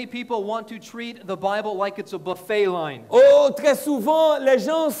days, many people want to treat the Bible like it's a buffet line. Oh, très souvent, les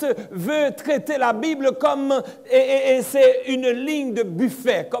gens veulent traiter la Bible comme, et c'est une ligne de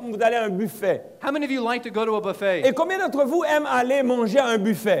buffet, comme vous allez à un buffet. How many of you like to go to a buffet? Et combien d'entre vous aiment aller manger à un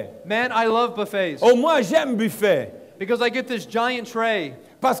buffet? Man, I love buffets Oh, moi, j'aime buffet. because I get this giant tray.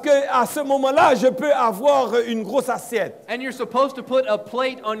 Parce qu'à ce moment-là, je peux avoir une grosse assiette. And you're supposed to put a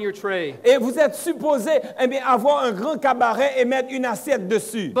plate on your tray. Et vous êtes supposé avoir un grand cabaret et mettre une assiette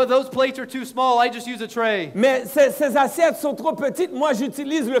dessus. But those plates are too small. I just use a tray. Mais ces assiettes sont trop petites. Moi,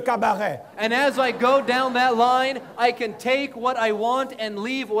 j'utilise le cabaret. And as I go down that line, I can take what I want and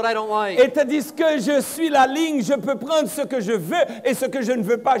leave what I don't like. Et tandis que je suis la ligne, je peux prendre ce que je veux et ce que je ne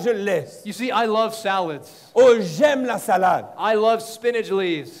veux pas, je le laisse. You see, I love salads. Oh, j'aime la salade. I love spinach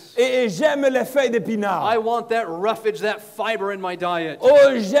leaves. Et j'aime les feuilles d'épinards. I want that roughage, that fiber in my diet. Oh,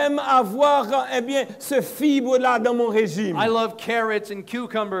 j'aime avoir, ce fibre-là dans mon régime. I love carrots and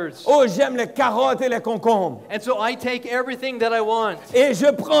cucumbers. Oh, j'aime les carottes et les concombres. And so I take everything that I want. Et je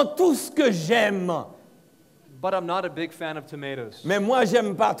prends tout ce que j'aime. But I'm not a big fan of tomatoes. Mais moi,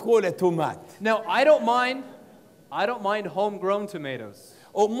 j'aime pas trop les tomates. Now, I don't mind homegrown tomatoes.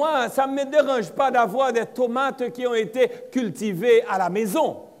 Au moins, ça ne me dérange pas d'avoir des tomates qui ont été cultivées à la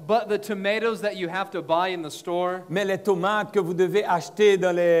maison. But the tomatoes that you have to buy in the store, Mais les tomates que vous devez acheter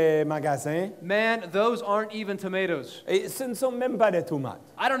dans les magasins, man, those aren't even tomatoes. et ce ne sont même pas des tomates.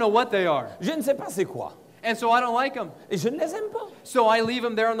 I don't know what they are. Je ne sais pas c'est quoi. And so I don't like them. Et je ne les aime pas. So I leave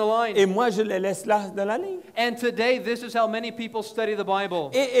them there on the line. Et moi, je les laisse là dans la ligne. And today, this is how many people study the Bible.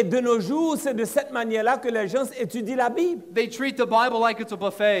 Et de nos jours, c'est de cette manière-là que les gens étudient la Bible. They treat the Bible like it's a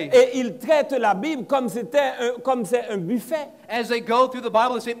buffet. Et ils traitent la Bible comme c'est un buffet. As they go through the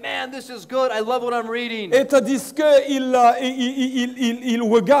Bible, they say, man, this is good. I love what I'm reading. Et tandis qu'ils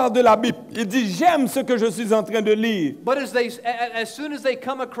regardent la Bible, ils disent, j'aime ce que je suis en train de lire. But as soon as they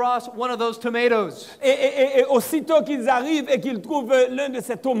come across one of those tomatoes, Et aussitôt qu'ils arrivent et qu'ils trouvent l'un de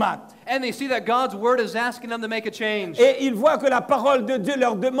ces tomates, and they see that God's word is asking them to make a change, et ils voient que la parole de Dieu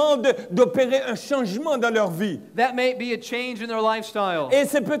leur demande d'opérer un changement dans leur vie. that may be a change in their lifestyle. Et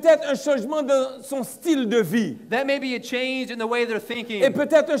c'est peut-être un changement dans son style de vie. That may be a change in the way they're Et thinking.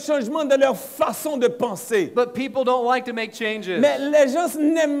 peut-être un changement dans leur façon de penser. But people don't like to make changes. Mais les gens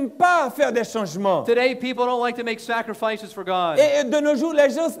n'aiment pas faire des changements. Today, people don't like to make sacrifices for God. Et de nos jours, les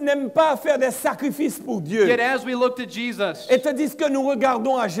gens n'aiment pas faire des sacrifices pour Dieu. Yet as we look to Jesus, Et tandis que nous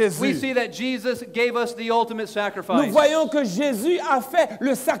regardons à we Jésus, see that Jesus gave us the ultimate nous sacrifice. voyons que Jésus a fait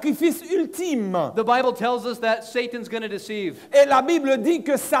le sacrifice ultime. The Bible tells us that Satan's going to deceive, Et la Bible dit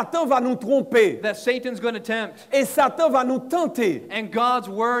que Satan va nous tromper. that Satan's going to tempt, Et Satan va nous tenter. and God's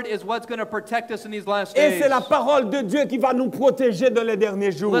word is what's going to protect us in these last Et days. c'est la parole de Dieu qui va nous protéger dans les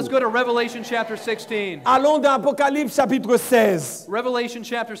derniers jours. Let's go to Revelation chapter 16. Allons dans Apocalypse chapitre 16. Revelation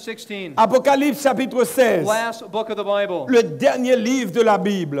chapter 16, Apocalypse chapitre 16. last book of the Bible. Le dernier livre de la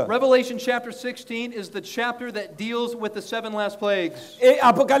Bible. Revelation chapter 16 is the chapter that deals with the 7 last plagues. Et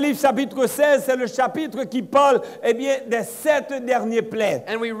Apocalypse chapitre 16, c'est le chapitre qui parle des 7 derniers plaies.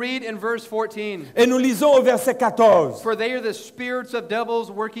 And we read in verse 14, Et nous lisons au verset 14. "For they are the spirits of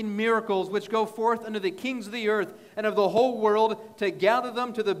devils working miracles, which go forth unto the kings of the earth and of the whole world to gather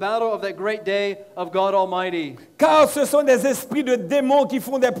them to the battle of that great day of God Almighty." Car ce sont des esprits de démons qui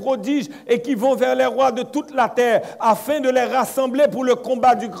font des prodiges et qui vont vers les rois de toute la terre afin de les rassembler pour le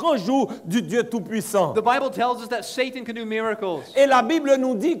combat du grand jour du Dieu Tout-Puissant. The Bible tells us that Satan can do miracles. Et la Bible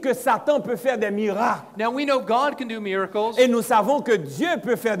nous dit que Satan peut faire des miracles. Now we know God can do miracles, Et nous savons que Dieu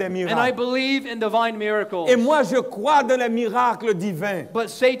peut faire des and I miracles. believe in divine miracles. Et moi, je crois dans les miracles divins. But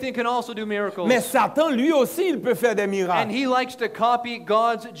Satan can also do miracles. Mais Satan, lui aussi, il peut faire des And miracles. he likes to copy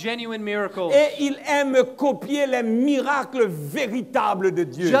God's genuine miracles. Et il aime copier les miracles véritables de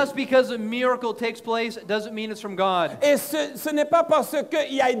Dieu. Just because a miracle takes place doesn't mean it's from God. Et ce n'est pas parce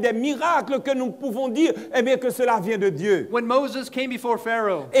qu'il y a des miracles que nous pouvons dire eh bien, que cela vient de Dieu. When Moses came before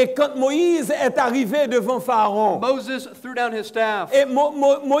Pharaoh, Et quand Moïse est arrivé devant Pharaon, Moses threw down his staff. et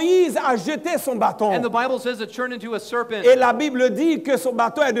Moïse a jeté son bâton. And the Bible says it turned into a serpent. Et la Bible dit que son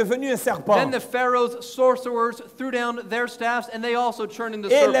bâton est devenu un serpent. Then the Pharaoh's sorcerers threw down their staffs and they also turned into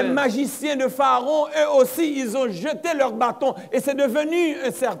Et les serpents. magiciens de Pharaon, eux aussi, ils ont jeté leur bâton et c'est devenu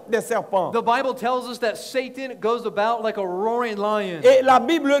des serpents. The Bible tells us that Satan goes about like a roaring lion. Et la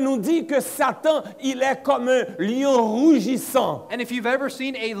Bible nous dit que Satan, il est comme un lion rougissant. And if you've ever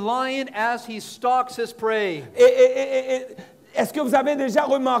seen a lion as he stalks his prey, Est-ce que vous avez déjà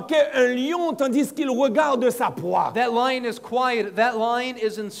remarqué un lion tandis qu'il regarde sa proie? that lion is quiet. That lion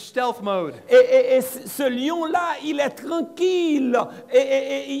is in stealth mode. Et ce lion-là, il est tranquille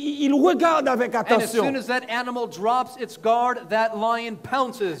et il regarde avec And as soon attention. as that animal drops its guard, that lion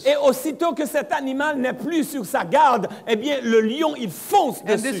pounces. Et aussitôt que cet animal n'est plus sur sa garde, eh bien, le lion, il fonce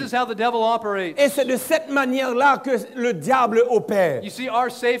And this dessus. is how the devil operates. Et c'est de cette manière-là que le diable opère. You see, our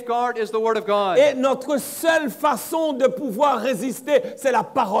safeguard is the Word of God. Et notre seule façon de pouvoir résister, c'est la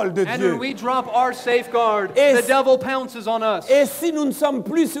parole de And Dieu. when we drop our safeguard, Et the devil pounces on us. Et si nous ne sommes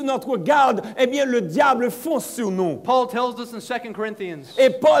plus sur notre garde, eh bien, le diable fonce sur nous. Paul tells us in 2 Corinthians,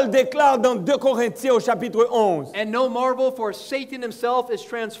 Et Paul déclare dans 2 Corinthiens au chapitre 11, and no marvel, for Satan himself is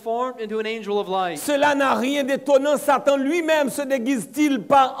transformed into an angel of light. cela n'a rien d'étonnant, Satan lui-même se déguise-t-il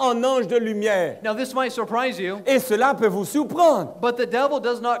pas en ange de lumière? Now this might surprise you, Et cela peut vous surprendre. but the devil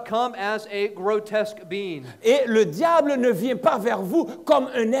does not come as a grotesque being. Et le diable ne vient pas vers vous comme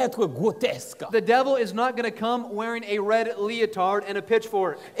un être grotesque. The devil is not going to come wearing a red leotard and a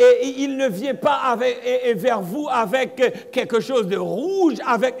pitchfork. Et il ne vient pas vers vous avec quelque chose de rouge,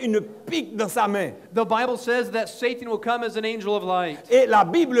 avec une pique dans sa main. The Bible says that Satan will come as an angel of light. Et la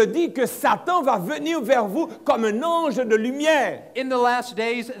Bible dit que Satan va venir vers vous comme un ange de lumière. In the last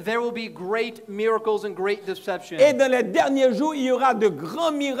days, there will be great miracles and great deception. Et dans les derniers jours, il y aura de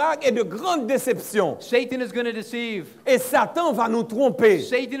grands miracles et de grandes déceptions. Satan is going to deceive. Et Satan va nous tromper.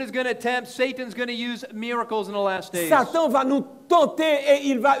 Satan is going to tempt. Satan's going to use miracles in the last days. Satan va nous tenter et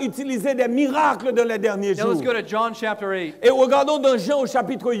il va utiliser des miracles dans les derniers Now jours. let's go to John chapter 8. Et regardons dans Jean au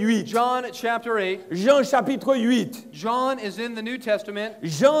chapitre 8. John chapter 8. Jean chapitre 8. John is in the New Testament.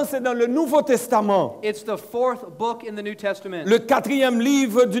 Jean, c'est dans le Nouveau Testament. It's the fourth book in the New Testament. Le 4e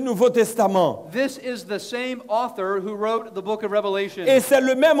livre du Nouveau Testament. This is the same author who wrote the book of Revelation. Et c'est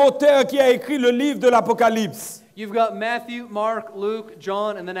le même auteur qui a écrit le livre de l'Apocalypse. You've got Matthew, Mark, Luke,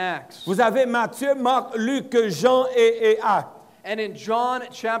 John, and then Acts. Vous avez Matthieu, Marc, Luc, Jean et Actes. And in John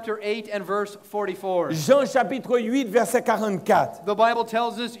chapter 8 and verse 44, Jean chapitre 8, verset 44. the Bible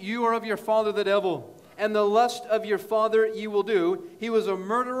tells us, "You are of your father the devil, and the lust of your father you will do. He was a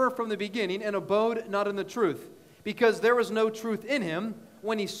murderer from the beginning and abode not in the truth, because there was no truth in him.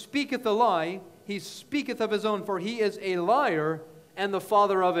 When he speaketh a lie, he speaketh of his own, for he is a liar and the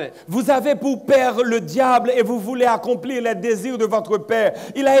father of it." Vous avez pour père le diable et vous voulez accomplir les désirs de votre père.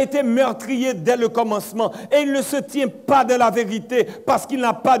 Il a été meurtrier dès le commencement et il ne se tient pas de la vérité parce qu'il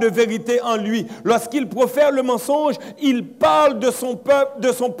n'a pas de vérité en lui. Lorsqu'il profère le mensonge, il parle de son peuple,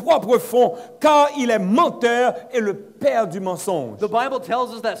 de son propre fond, car il est menteur et le père du mensonge. The Bible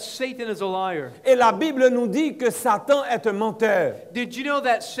tells us that Satan is a liar. Et la Bible nous dit que Satan est un menteur. Did you know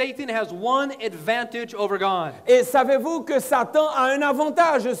that Satan has one advantage over God? Et savez-vous que Satan a un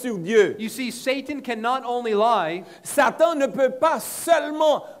avantage sur Dieu? You see, Satan can not only lie, Satan ne peut pas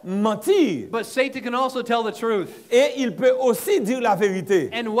seulement mentir, but Satan can also tell the truth. et il peut aussi dire la vérité.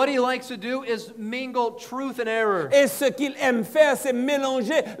 And what he likes to do is mingle truth and error. Et ce qu'il aime faire, c'est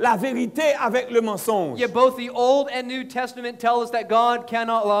mélanger la vérité avec le mensonge. Yet both the Old and New Testament tell us that God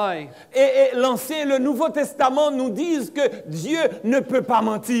cannot lie. Et l'Ancien et le Nouveau Testament nous disent que Dieu ne peut pas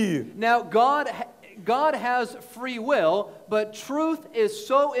mentir. Now, God has free will, but truth is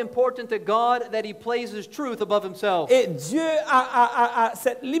so important to God that he places truth above himself. Et Dieu a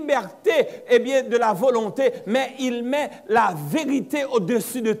cette liberté, eh bien, de la volonté, mais il met la vérité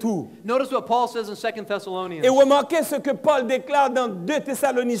au-dessus de tout. Notice what Paul says in 2 Thessalonians. Et remarquez ce que Paul déclare dans 2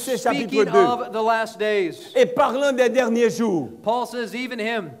 Thessaloniciens chapitre Speaking 2. of the last days, Et parlant des derniers jours, Paul says, "Even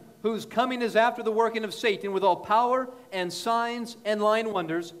him whose coming is after the working of Satan with all power and signs and lying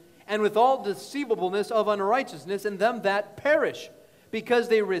wonders, and with all deceivableness of unrighteousness in them that perish, because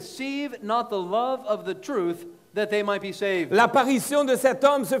they receive not the love of the truth, that they might be saved. L'apparition de cet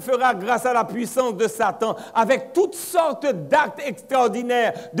homme se fera grâce à la puissance de Satan, avec toutes sortes d'actes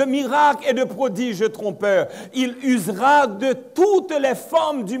extraordinaires, de miracles et de prodiges trompeurs. Il usera de toutes les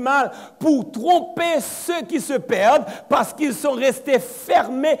formes du mal pour tromper ceux qui se perdent, parce qu'ils sont restés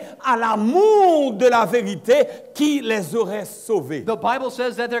fermés à l'amour de la vérité qui les aurait sauvés. The Bible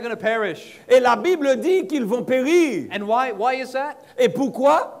says that they're going to perish. Et la Bible dit qu'ils vont périr. And why is that? Et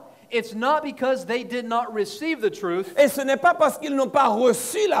pourquoi? It's not because they did not receive the truth. Et ce n'est pas parce qu'ils n'ont pas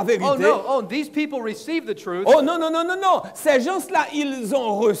reçu la vérité. Oh no, these people received the truth. Oh non, non, non, non, non. Ces gens-là, ils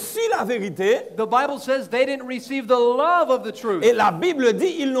ont reçu la vérité. The Bible says they didn't receive the love of the truth. Et la Bible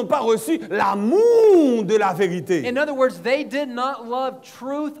dit ils n'ont pas reçu l'amour de la vérité. In other words, they did not love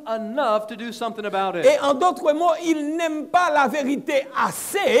truth enough to do something about it. Et en d'autres mots, ils n'aiment pas la vérité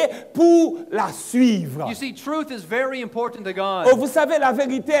assez pour la suivre. You see, truth is very important to God. Oh, vous savez, la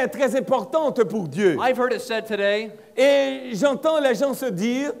vérité est très importante pour Dieu. I've heard it said today. Et j'entends les gens se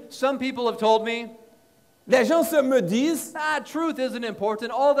dire, Some people have told me, les gens se me disent, truth isn't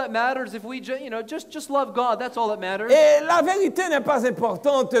important. All that matters if we just love God. That's all that matters. et la vérité n'est pas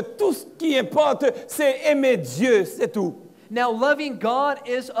importante. Tout ce qui importe, c'est aimer Dieu, c'est tout. Now, loving God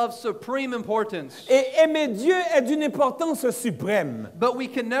is of supreme importance. Et aimer Dieu est d'une importance suprême. But we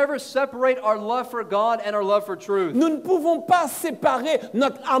can never separate our love for God and our love for truth. Nous ne pouvons pas séparer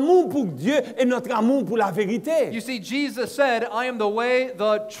notre amour pour Dieu et notre amour pour la vérité. You see, Jesus said, I am the way,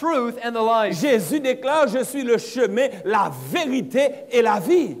 the truth, and the life. Jésus déclare, je suis le chemin, la vérité et la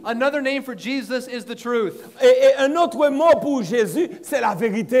vie. Another name for Jesus is the truth. Et un autre mot pour Jésus, c'est la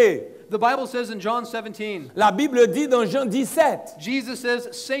vérité. The Bible says in John 17, La Bible dit dans Jean 17, Jesus says,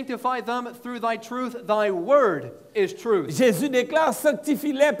 sanctify them through thy truth, thy word is truth. Jésus déclare,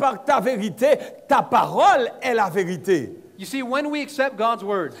 sanctifie-les par ta vérité, ta parole est la vérité. You see, when we accept God's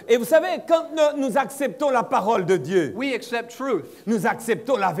word, Et vous savez, quand nous acceptons la parole de Dieu, we accept truth. nous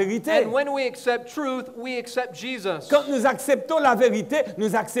acceptons la vérité. And when we accept truth, we accept Jesus. Quand nous acceptons la vérité,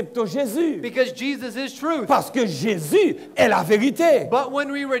 nous acceptons Jésus. Because Jesus is truth. Parce que Jésus est la vérité. But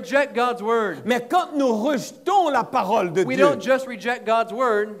when we reject God's word, Mais quand nous rejetons la parole de we Dieu, don't just reject God's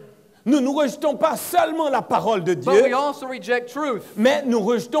word, nous ne rejetons pas seulement la parole de but Dieu, we also reject truth. mais nous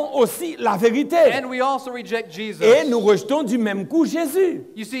rejetons aussi la vérité. And we also reject Jesus. Et nous rejetons du même coup Jésus.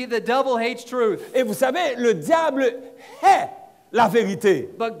 You see, the devil hates truth. Et vous savez, le diable hait la vérité.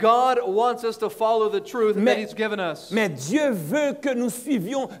 But God wants us to follow the truth that He's given us. Mais Dieu veut que nous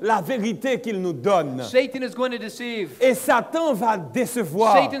suivions la vérité qu'il nous donne. Satan is going to deceive. Et Satan va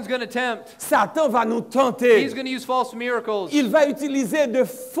décevoir. Satan's going to tempt. Satan va nous tenter. He's going to use false miracles. Il va utiliser de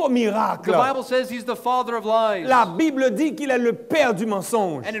faux miracles. The Bible says he's the father of lies. La Bible dit qu'il est le père du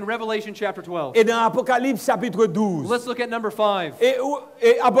mensonge. And in Revelation chapter 12. Et dans Apocalypse chapitre 12. Let's look at number 5.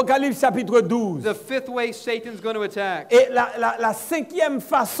 Et Apocalypse chapitre 12. The fifth way Satan's going to attack. Et la cinquième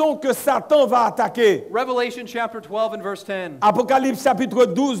façon que Satan va attaquer. Revelation chapter 12 and verse 10. Apocalypse chapitre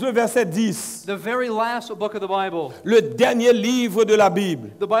 12, le verset 10. The very last book of the Bible. Le dernier livre de la Bible.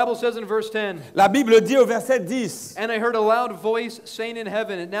 The Bible says in verse 10. La Bible dit au verset 10. And I heard a loud voice saying in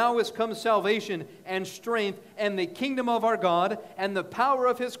heaven, now is come salvation and strength and the kingdom of our God and the power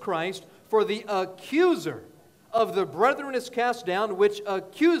of his Christ, for the accuser of the brethren is cast down, which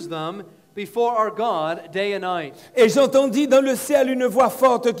accuse them before our God day and night. Et j'entendis dans le ciel une voix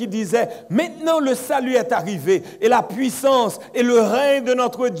forte qui disait, maintenant le salut est arrivé, et la puissance et le règne de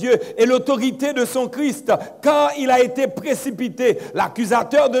notre Dieu et l'autorité de son Christ, car il a été précipité,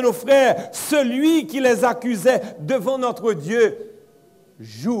 l'accusateur de nos frères, celui qui les accusait devant notre Dieu,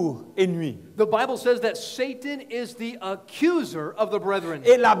 jour et nuit. The Bible says that Satan is the accuser of the brethren.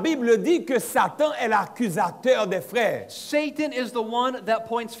 Et la Bible dit que Satan est l'accusateur des frères. Satan is the one that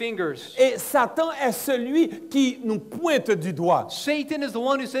points fingers. Et Satan est celui qui nous pointe du doigt. Satan is the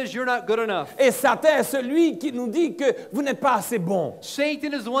one who says you're not good enough. Et Satan est celui qui nous dit que vous n'êtes pas assez bon.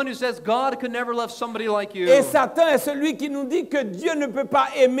 Satan is the one who says God could never love somebody like you. Et Satan est celui qui nous dit que Dieu ne peut pas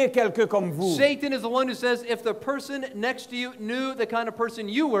aimer quelqu'un comme vous. Satan is the one who says if the person next to you knew the kind of person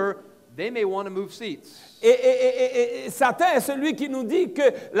you were, they may want to move seats. Et Satan est celui qui nous dit que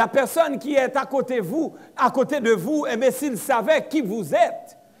la personne qui est à côté de vous, eh bien, s'il savait qui vous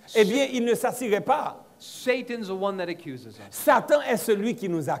êtes, eh bien, il ne s'assirait pas. Satan's the one that accuses us. Satan est celui qui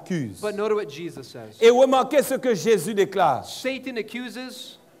nous accuse. But notice what Jesus says. Et remarquez ce que Jésus déclare. Satan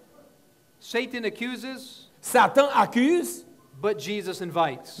accuses, Satan accuse, but Jesus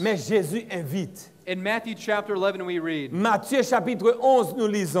invites. mais Jésus invite. In Matthew chapter 11 we read, Matthieu chapitre 11, nous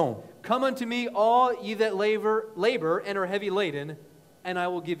lisons. come unto me all ye that labor and are heavy laden, and I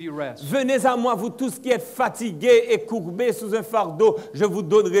will give you rest. Venez à moi, vous tous qui êtes fatigués et courbés sous un fardeau, je vous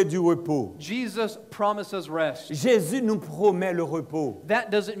donnerai du repos. Jesus promises rest. Jésus nous promet le repos. That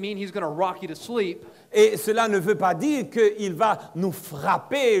doesn't mean he's going to rock you to sleep, Et cela ne veut pas dire qu'il va nous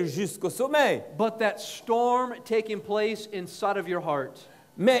frapper jusqu'au sommeil. but that storm taking place inside of your heart.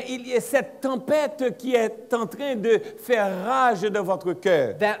 Mais il y a cette tempête qui est en train de faire rage dans votre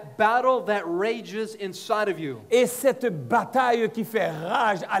cœur. That battle that rages inside of you. Et cette bataille qui fait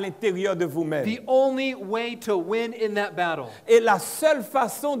rage à l'intérieur de vous-même. The only way to win in that battle, Et la seule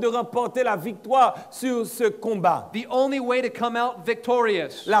façon de remporter la victoire sur ce combat, the only way to come out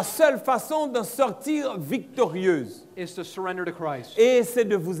victorious, la seule façon d'en sortir victorieuse, is to surrender to Christ. et c'est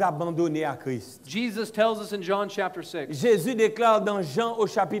de vous abandonner à Christ. Jesus tells us in John chapter 6. Jésus déclare dans Jean au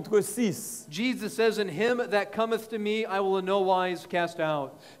chapitre 6, Jesus says, "In him that cometh to me, I will in no wise cast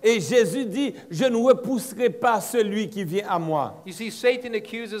out." et Jésus dit, je ne repousserai pas celui qui vient à moi. You see, Satan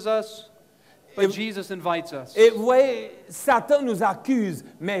accuses us, but Jesus invites us. Et vous voyez, Satan nous accuse,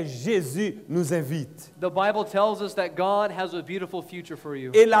 mais Jésus nous invite. The Bible tells us that God has a beautiful future for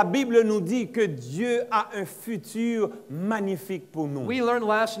you. Et la Bible nous dit que Dieu a un futur magnifique pour nous. We learned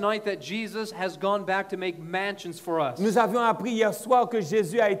last night that Jesus has gone back to make mansions for us. Nous avions appris hier soir que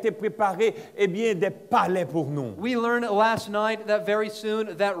Jésus a été préparé, eh bien, des palais pour nous. We learned last night that very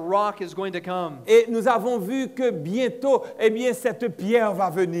soon that rock is going to come. Et nous avons vu que bientôt, eh bien, cette pierre va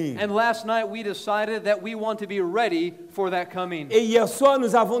venir. And last night we decided that we want to be ready for that coming. Et hier soir,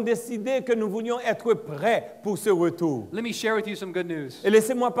 nous avons décidé que nous voulions être prêts pour ce retour. Let me share with you some good news. Et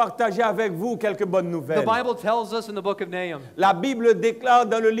laissez-moi partager avec vous quelques bonnes The nouvelles. Bible tells us in the book of Nahum, La Bible déclare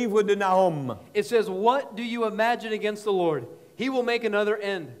dans le livre de Nahum, it says, "What do you imagine against the Lord? He will make another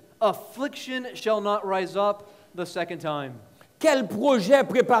end. Affliction shall not rise up the second time." quel projet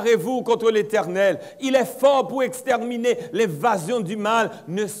préparez-vous contre l'Éternel? Il est fort pour exterminer l'invasion du mal,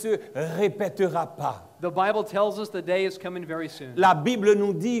 ne se répétera pas. The Bible tells us the day is coming very soon. La Bible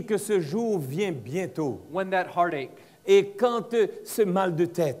nous dit que ce jour vient bientôt. When that heartache, Et quand ce mal de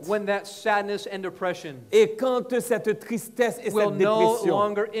tête, when that sadness and depression et quand cette tristesse et will cette no dépression,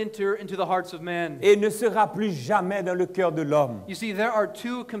 longer enter into the hearts of men. et ne sera plus jamais dans le cœur de l'homme. You see, there are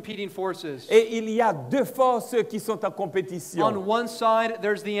two competing forces. Et il y a deux forces qui sont en On compétition. one side,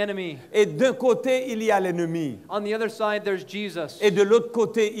 there's the enemy. Et d'un côté, il y a l'ennemi. On the other side, there's Jesus. Et de l'autre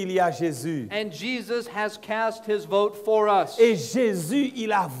côté, il y a Jésus. And Jesus has cast his vote for us. Et Jésus,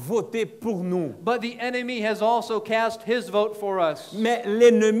 il a voté pour nous. But the enemy has also cast his vote for us. Mais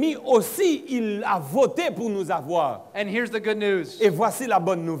l'ennemi aussi, il a voté pour nous avoir. And here's the good news. Et voici la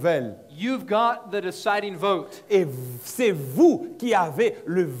bonne nouvelle. You've got the deciding vote. Et c'est vous qui avez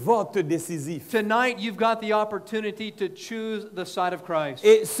le vote décisif. Tonight, you've got the opportunity to choose the side of Christ.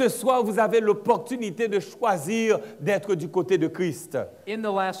 Et ce soir, vous avez l'opportunité de choisir d'être du côté de Christ. In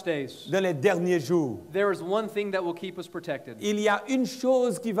the last days, Dans les derniers jours, there is one thing that will keep us protected. il y a une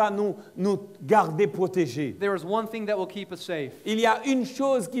chose qui va nous garder protégés. There is one thing that will keep us safe. Il y a une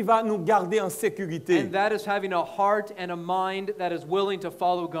chose qui va nous garder en sécurité. And that is having a heart and a mind that is willing to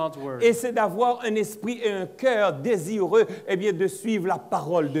follow God's word. Et c'est d'avoir un esprit et un cœur désireux, eh bien, de suivre la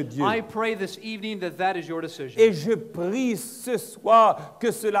parole de Dieu. I pray this evening that that is your decision. Et je prie ce soir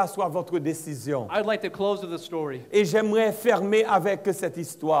que cela soit votre décision. I'd like to close with a story. Et j'aimerais fermer avec cette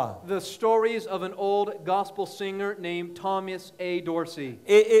histoire. The stories of an old gospel singer named Thomas A. Dorsey.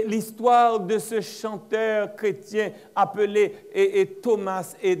 Et l'histoire de ce chanteur chrétien appelé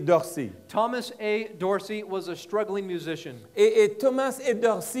Thomas et Dorsey. Thomas A. Dorsey was a struggling musician. Et Thomas et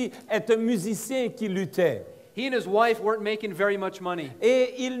Dorsey est un musicien qui luttait. He and his wife weren't making very much money.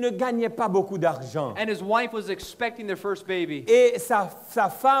 Et il ne gagnait pas beaucoup d'argent. And his wife was expecting their first baby. Et sa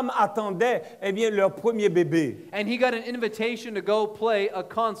femme attendait, eh bien, leur premier bébé. And he got an invitation to go play a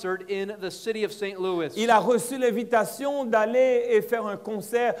concert in the city of St. Louis. Il a reçu l'invitation d'aller et faire un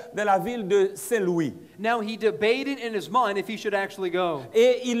concert dans la ville de Saint-Louis. Now he debated in his mind if he should actually go.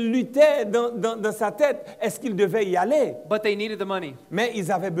 Et il luttait dans sa tête, est-ce qu'il devait y aller? But they needed the money. Mais ils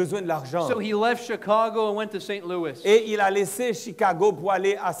avaient besoin de l'argent. So he left Chicago and went to St. Louis. Et il a laissé Chicago pour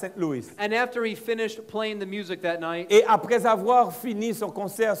aller à Saint-Louis. And after he finished playing the music that night, Et après avoir fini son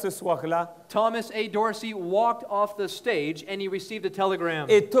concert ce soir-là, Thomas A. Dorsey walked off the stage and he received a telegram.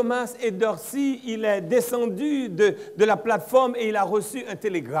 et Thomas et Dorsey, il est descendu de la plateforme et il a reçu un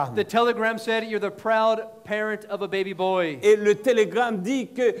télégramme. The telegram said, "You're the proud parent of a baby boy." Et le télégramme dit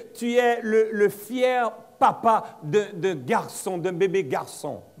que tu es le fier papa d'un garçon, d'un bébé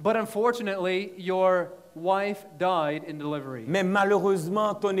garçon. But unfortunately, your wife died in delivery. Mais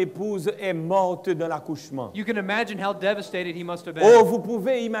malheureusement, ton épouse est morte dans l'accouchement. You can imagine how devastated he must have been. Oh, vous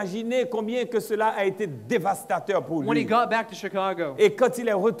pouvez imaginer combien que cela a été dévastateur pour When he lui. got back to Chicago, Et quand il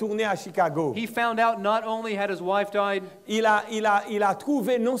est retourné à Chicago, he found out not only had his wife died, il a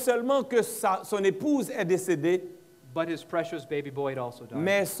trouvé non seulement que son épouse est décédée, but his precious baby boy had also died.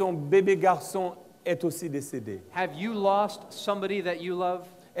 mais son bébé garçon est aussi décédé. Have you lost somebody that you love?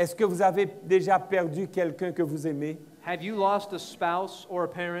 Est-ce que vous avez déjà perdu quelqu'un que vous aimez? Have you lost a spouse or a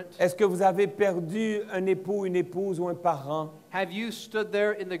parent? Est-ce que vous avez perdu un époux, une épouse ou un parent? Have you stood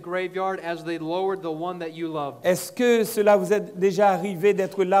there in the graveyard as they lowered the one that you loved? Est-ce que cela vous est déjà arrivé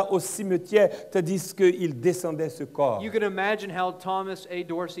d'être là au cimetière tandis qu'il descendait ce corps? You can imagine how Thomas A.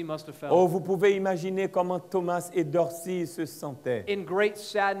 Dorsey must have felt. Oh, vous pouvez imaginer comment Thomas et Dorsey se sentaient. In great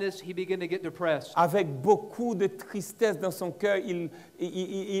sadness, he began to get depressed. Avec beaucoup de tristesse dans son cœur,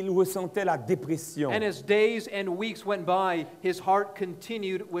 il ressentait la dépression. And as days and weeks went by, his heart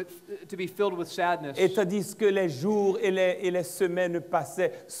continued to be filled with sadness. Et tandis que les jours et les semaines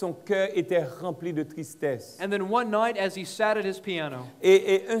passaient, son cœur était rempli de tristesse. And then one night, as he sat at his piano,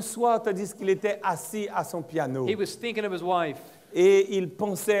 Et un soir, tandis qu'il était assis à son piano, he was thinking of his wife. et il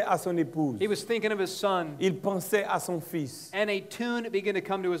pensait à son épouse, He was thinking of his son. il pensait à son fils. And a tune began to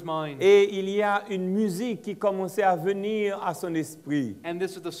come to his mind. Et il y a une musique qui commençait à venir à son esprit. And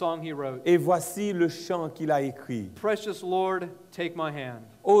this is the song he wrote. Et voici le chant qu'il a écrit. Precious Lord, take my hand.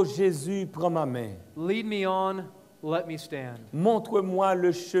 Ô Jésus, prends ma main. Lead me on, let me stand. Montre-moi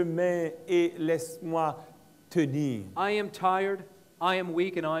le chemin et laisse-moi tenir. I am tired, I am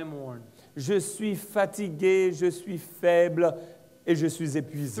weak, and I am worn. Je suis fatigué, je suis faible et je suis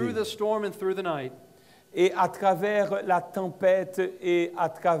épuisé. Through the storm and through the night, Et à travers la tempête et à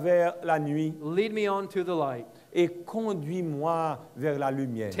travers la nuit, lead me on to the light. et conduis-moi vers la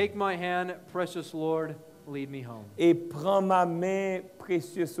lumière. Take my hand, precious Lord, lead me home. Et prends ma main,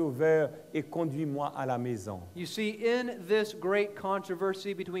 précieux Sauveur, et conduis-moi à la maison. You see, in this great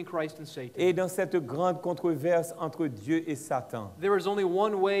controversy between Christ and Satan, Et dans cette grande controverse entre Dieu et Satan, there is only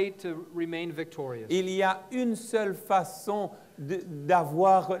one way to remain victorious. il y a une seule façon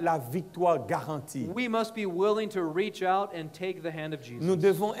d'avoir la victoire garantie. We must be willing to reach out and take the hand of Jesus. Nous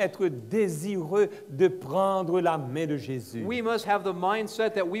devons être désireux de prendre la main de Jésus. We must have the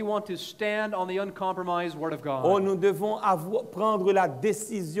mindset that we want to stand on the uncompromised Word of God. Oh, nous devons prendre la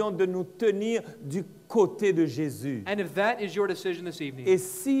décision de nous tenir du côté de Jésus. And if that is your decision this evening, Et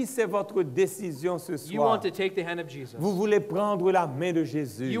si c'est votre décision ce you want soir, to take the hand of Jesus. vous voulez prendre la main de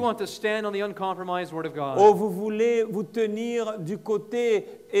Jésus. You want to stand on the uncompromised Word of God. Oh, vous voulez vous tenir du côté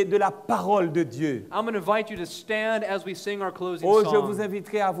et de la parole de Dieu. I'm going to invite you to stand as we sing our closing Oh, je song. vous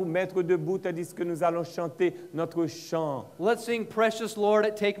inviterai à vous mettre debout tandis que nous allons chanter notre chant. Let's sing Precious Lord,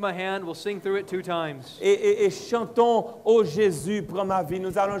 Take My Hand. We'll sing through it 2 times. Et chantons, ô Jésus, prends ma vie.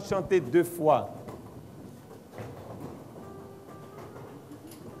 Nous allons chanter 2 fois.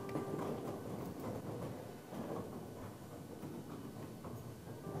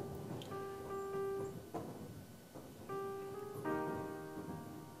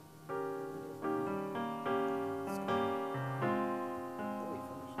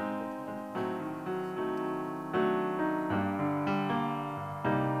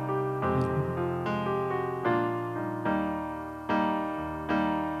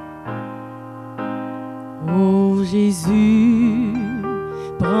 Ô Jésus,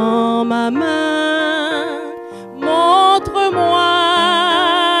 prends ma main, montre-moi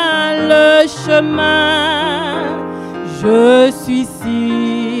le chemin. Je suis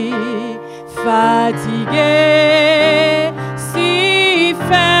si fatigué, si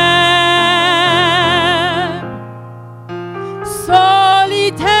faible,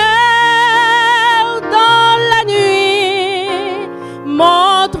 solitaire dans la nuit.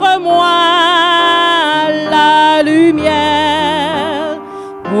 Montre-moi la lumière.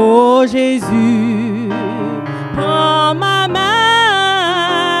 Ô Jésus, prends ma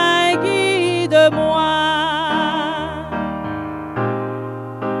main, guide-moi.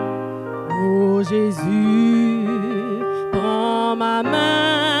 Ô Jésus, prends ma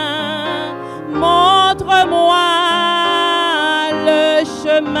main, montre-moi le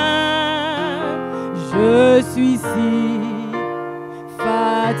chemin. Je suis si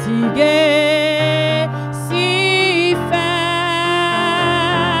fatigué, si faible,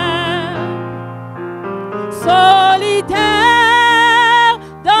 solitaire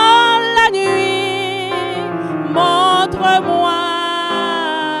dans la nuit. Montre-moi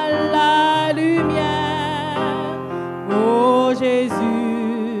la lumière. Ô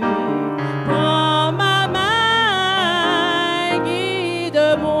Jésus, prends ma main,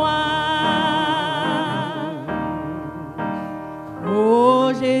 guide-moi.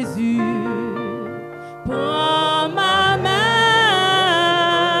 oh Jésus, prends ma main,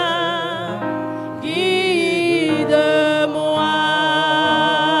 guide-moi.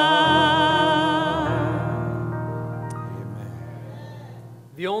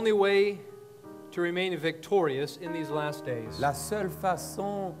 The only way to remain victorious in these last days La seule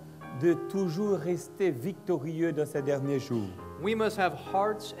façon de toujours rester victorieux dans ces derniers jours, we must have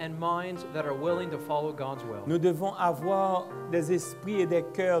hearts and minds that are willing to follow God's will. nous devons avoir des esprits et des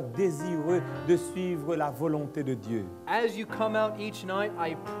cœurs désireux de suivre la volonté de Dieu. As you come out each night,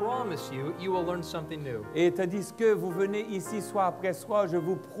 I promise you, you will learn something new. Et tandis que vous venez ici soir après soir, je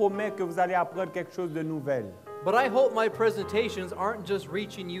vous promets que vous allez apprendre quelque chose de nouvel. But I hope my presentations aren't just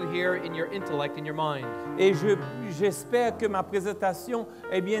reaching you here in your intellect, in your mind. Et j'espère que ma présentation,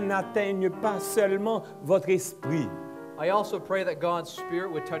 n'atteigne pas seulement votre esprit. I also pray that God's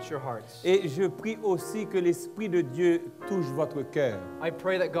Spirit would touch your hearts. Et je prie aussi que l'Esprit de Dieu touche votre cœur. I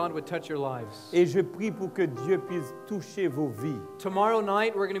pray that God would touch your lives. Et je prie pour que Dieu puisse toucher vos vies. Tomorrow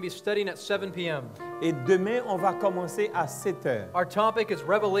night, we're going to be studying at 7 p.m. Et demain, on va commencer à 7 heures. Our topic is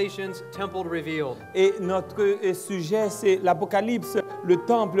Revelations, Temple Revealed. Et notre sujet, c'est l'Apocalypse, le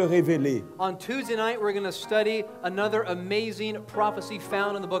temple révélé. On Tuesday night, we're going to study another amazing prophecy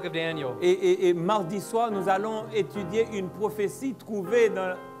found in the book of Daniel. Et mardi soir, nous allons étudier une prophétie trouvée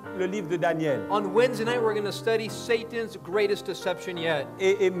dans le livre de Daniel. On Wednesday night, we're going to study Satan's greatest deception yet.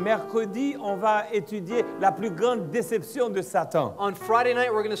 Et mercredi, on va étudier la plus grande déception de Satan. On Friday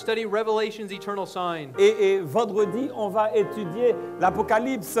night, we're going to study Revelation's eternal sign. Et vendredi, on va étudier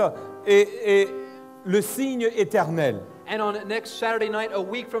l'Apocalypse et le signe éternel. And on next Saturday night, a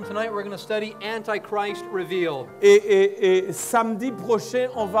week from tonight, we're going to study Antichrist Revealed. Et samedi prochain,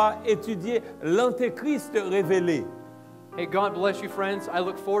 on va étudier l'Antéchrist révélé. Hey, God bless you, friends. I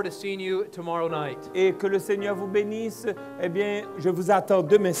look forward to seeing you tomorrow night. Et que le Seigneur vous bénisse. Eh bien, je vous attends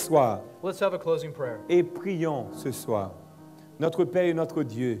demain soir. Let's have a closing prayer. Et prions ce soir. Notre Père et notre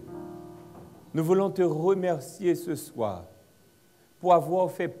Dieu, nous voulons te remercier ce soir pour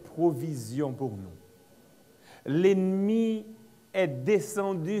avoir fait provision pour nous. L'ennemi est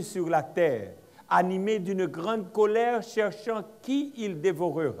descendu sur la terre, animé d'une grande colère, cherchant qui il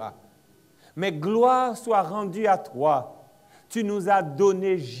dévorera. Mais gloire soit rendue à toi. Tu nous as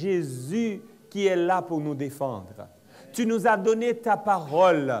donné Jésus qui est là pour nous défendre. Tu nous as donné ta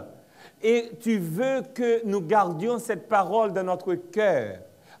parole et tu veux que nous gardions cette parole dans notre cœur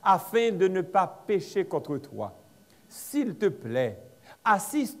afin de ne pas pécher contre toi. S'il te plaît,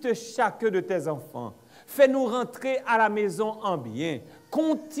 assiste chacun de tes enfants. Fais-nous rentrer à la maison en bien.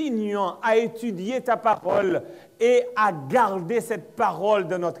 Continuons à étudier ta parole et à garder cette parole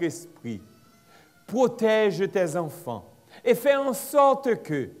dans notre esprit. Protège tes enfants et fais en sorte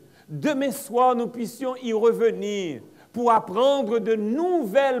que demain soir, nous puissions y revenir pour apprendre de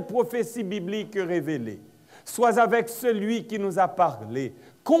nouvelles prophéties bibliques révélées. Sois avec celui qui nous a parlé.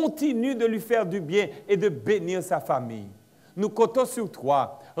 Continue de lui faire du bien et de bénir sa famille. Nous comptons sur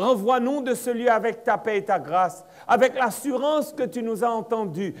toi. Renvoie-nous de ce lieu avec ta paix et ta grâce, avec l'assurance que tu nous as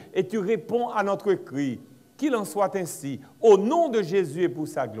entendus et tu réponds à notre cri. Qu'il en soit ainsi, au nom de Jésus et pour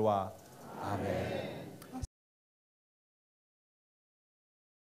sa gloire. Amen.